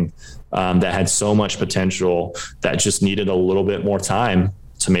doing. That had so much potential that just needed a little bit more time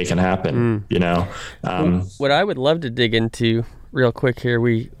to make it happen. What I would love to dig into real quick here,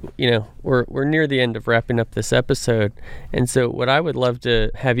 we're near the end of wrapping up this episode. And so what I would love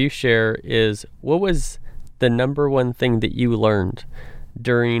to have you share is, what was the number one thing that you learned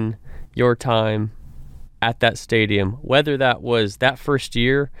during your time at that stadium, whether that was that first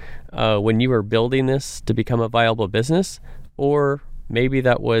year when you were building this to become a viable business, or maybe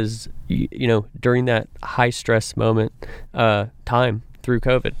that was, during that high stress moment, time through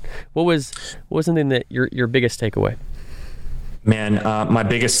COVID. What was something that your biggest takeaway? Man, my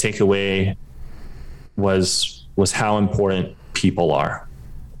biggest takeaway was how important people are.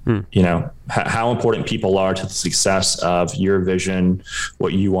 How important people are to the success of your vision,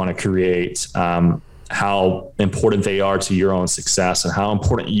 what you want to create, how important they are to your own success, and how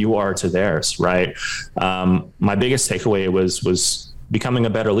important you are to theirs. Right. My biggest takeaway was becoming a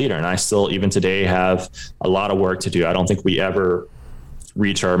better leader. And I still, even today, have a lot of work to do. I don't think we ever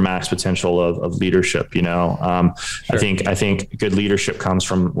reach our max potential of leadership. Sure. I think good leadership comes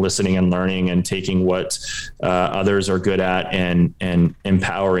from listening and learning and taking what others are good at and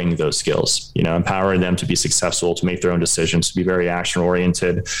empowering those skills, empowering them to be successful, to make their own decisions, to be very action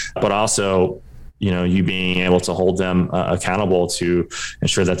oriented, but also, you being able to hold them accountable to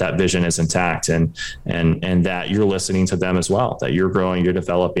ensure that vision is intact and that you're listening to them as well, that you're growing, you're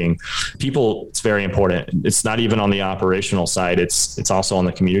developing people. It's very important. It's not even on the operational side. It's also on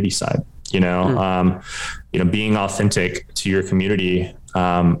the community side, being authentic to your community,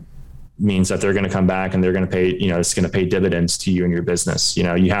 means that they're going to come back and they're going to pay, it's going to pay dividends to you and your business.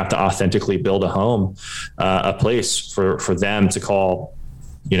 You have to authentically build a home, a place for them to call,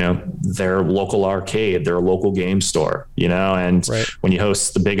 their local arcade, their local game store, and right. When you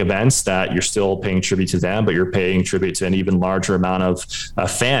host the big events, that you're still paying tribute to them, but you're paying tribute to an even larger amount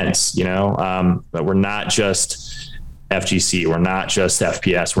of fans, but we're not just FGC, we're not just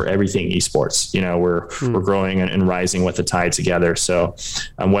FPS, we're everything esports. We're growing and rising with the tide together. So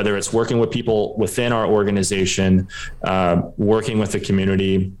whether it's working with people within our organization, working with the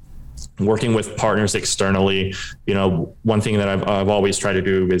community, working with partners externally, one thing that I've always tried to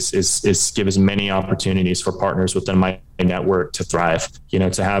do is give as many opportunities for partners within my network to thrive,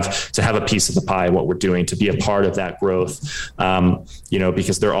 to have a piece of the pie, what we're doing, to be a part of that growth,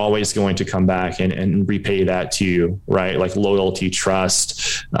 because they're always going to come back and repay that to you, right? Like loyalty,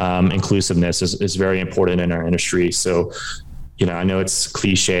 trust, inclusiveness is very important in our industry. So, I know it's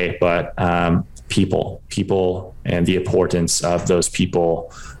cliche, but people and the importance of those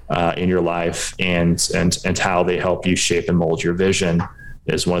people in your life and how they help you shape and mold your vision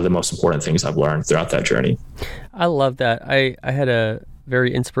is one of the most important things I've learned throughout that journey. I love that. I had a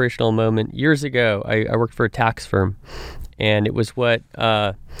very inspirational moment years ago. I worked for a tax firm, and it was what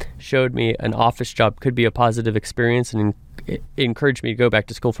showed me an office job could be a positive experience, and it encouraged me to go back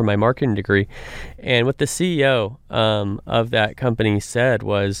to school for my marketing degree. And what the CEO of that company said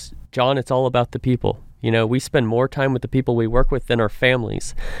was, John, it's all about the people. We spend more time with the people we work with than our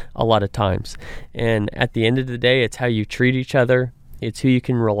families a lot of times. And at the end of the day, it's how you treat each other. It's who you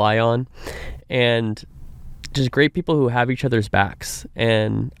can rely on. And just great people who have each other's backs.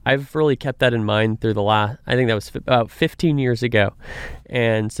 And I've really kept that in mind through I think that was about 15 years ago.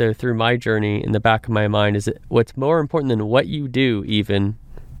 And so through my journey, in the back of my mind is what's more important than what you do even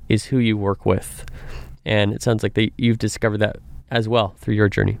is who you work with. And it sounds like you've discovered that as well through your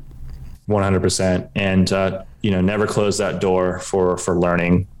journey. 100%. And, never close that door for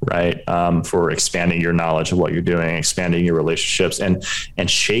learning, right? For expanding your knowledge of what you're doing, expanding your relationships, and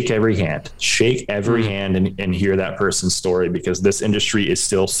shake every hand and hear that person's story, because this industry is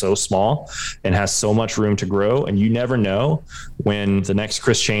still so small and has so much room to grow. And you never know when the next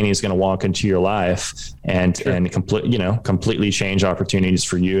Chris Chaney is going to walk into your life and completely change opportunities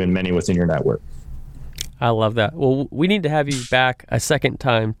for you and many within your network. I love that. Well, we need to have you back a second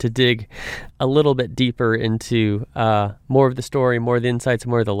time to dig a little bit deeper into more of the story, more of the insights,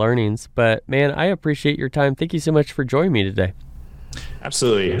 more of the learnings. But man, I appreciate your time. Thank you so much for joining me today.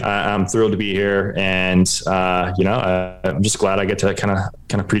 Absolutely. I'm thrilled to be here. And, I'm just glad I get to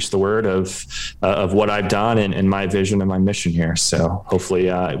kind of preach the word of what I've done and my vision and my mission here. So hopefully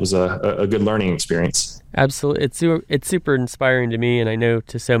it was a good learning experience. Absolutely. It's super inspiring to me, and I know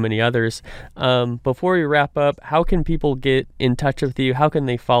to so many others. Before we wrap up, how can people get in touch with you? How can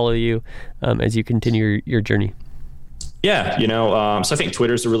they follow you as you continue your journey? Yeah, so I think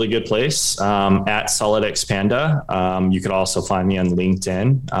Twitter is a really good place, at SolidXpanda. You could also find me on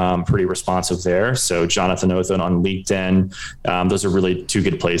LinkedIn, pretty responsive there. So Jonathan Othen on LinkedIn. Those are really two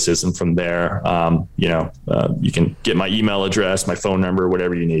good places. And from there, you can get my email address, my phone number,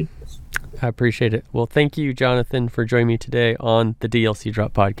 whatever you need. I appreciate it. Well, thank you, Jonathan, for joining me today on the DLC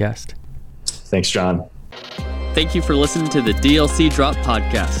Drop Podcast. Thanks, John. Thank you for listening to the DLC Drop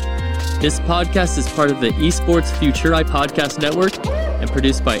Podcast. This podcast is part of the Esports Futuri Podcast Network and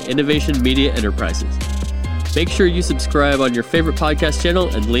produced by Innovation Media Enterprises. Make sure you subscribe on your favorite podcast channel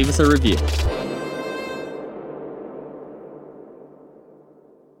and leave us a review.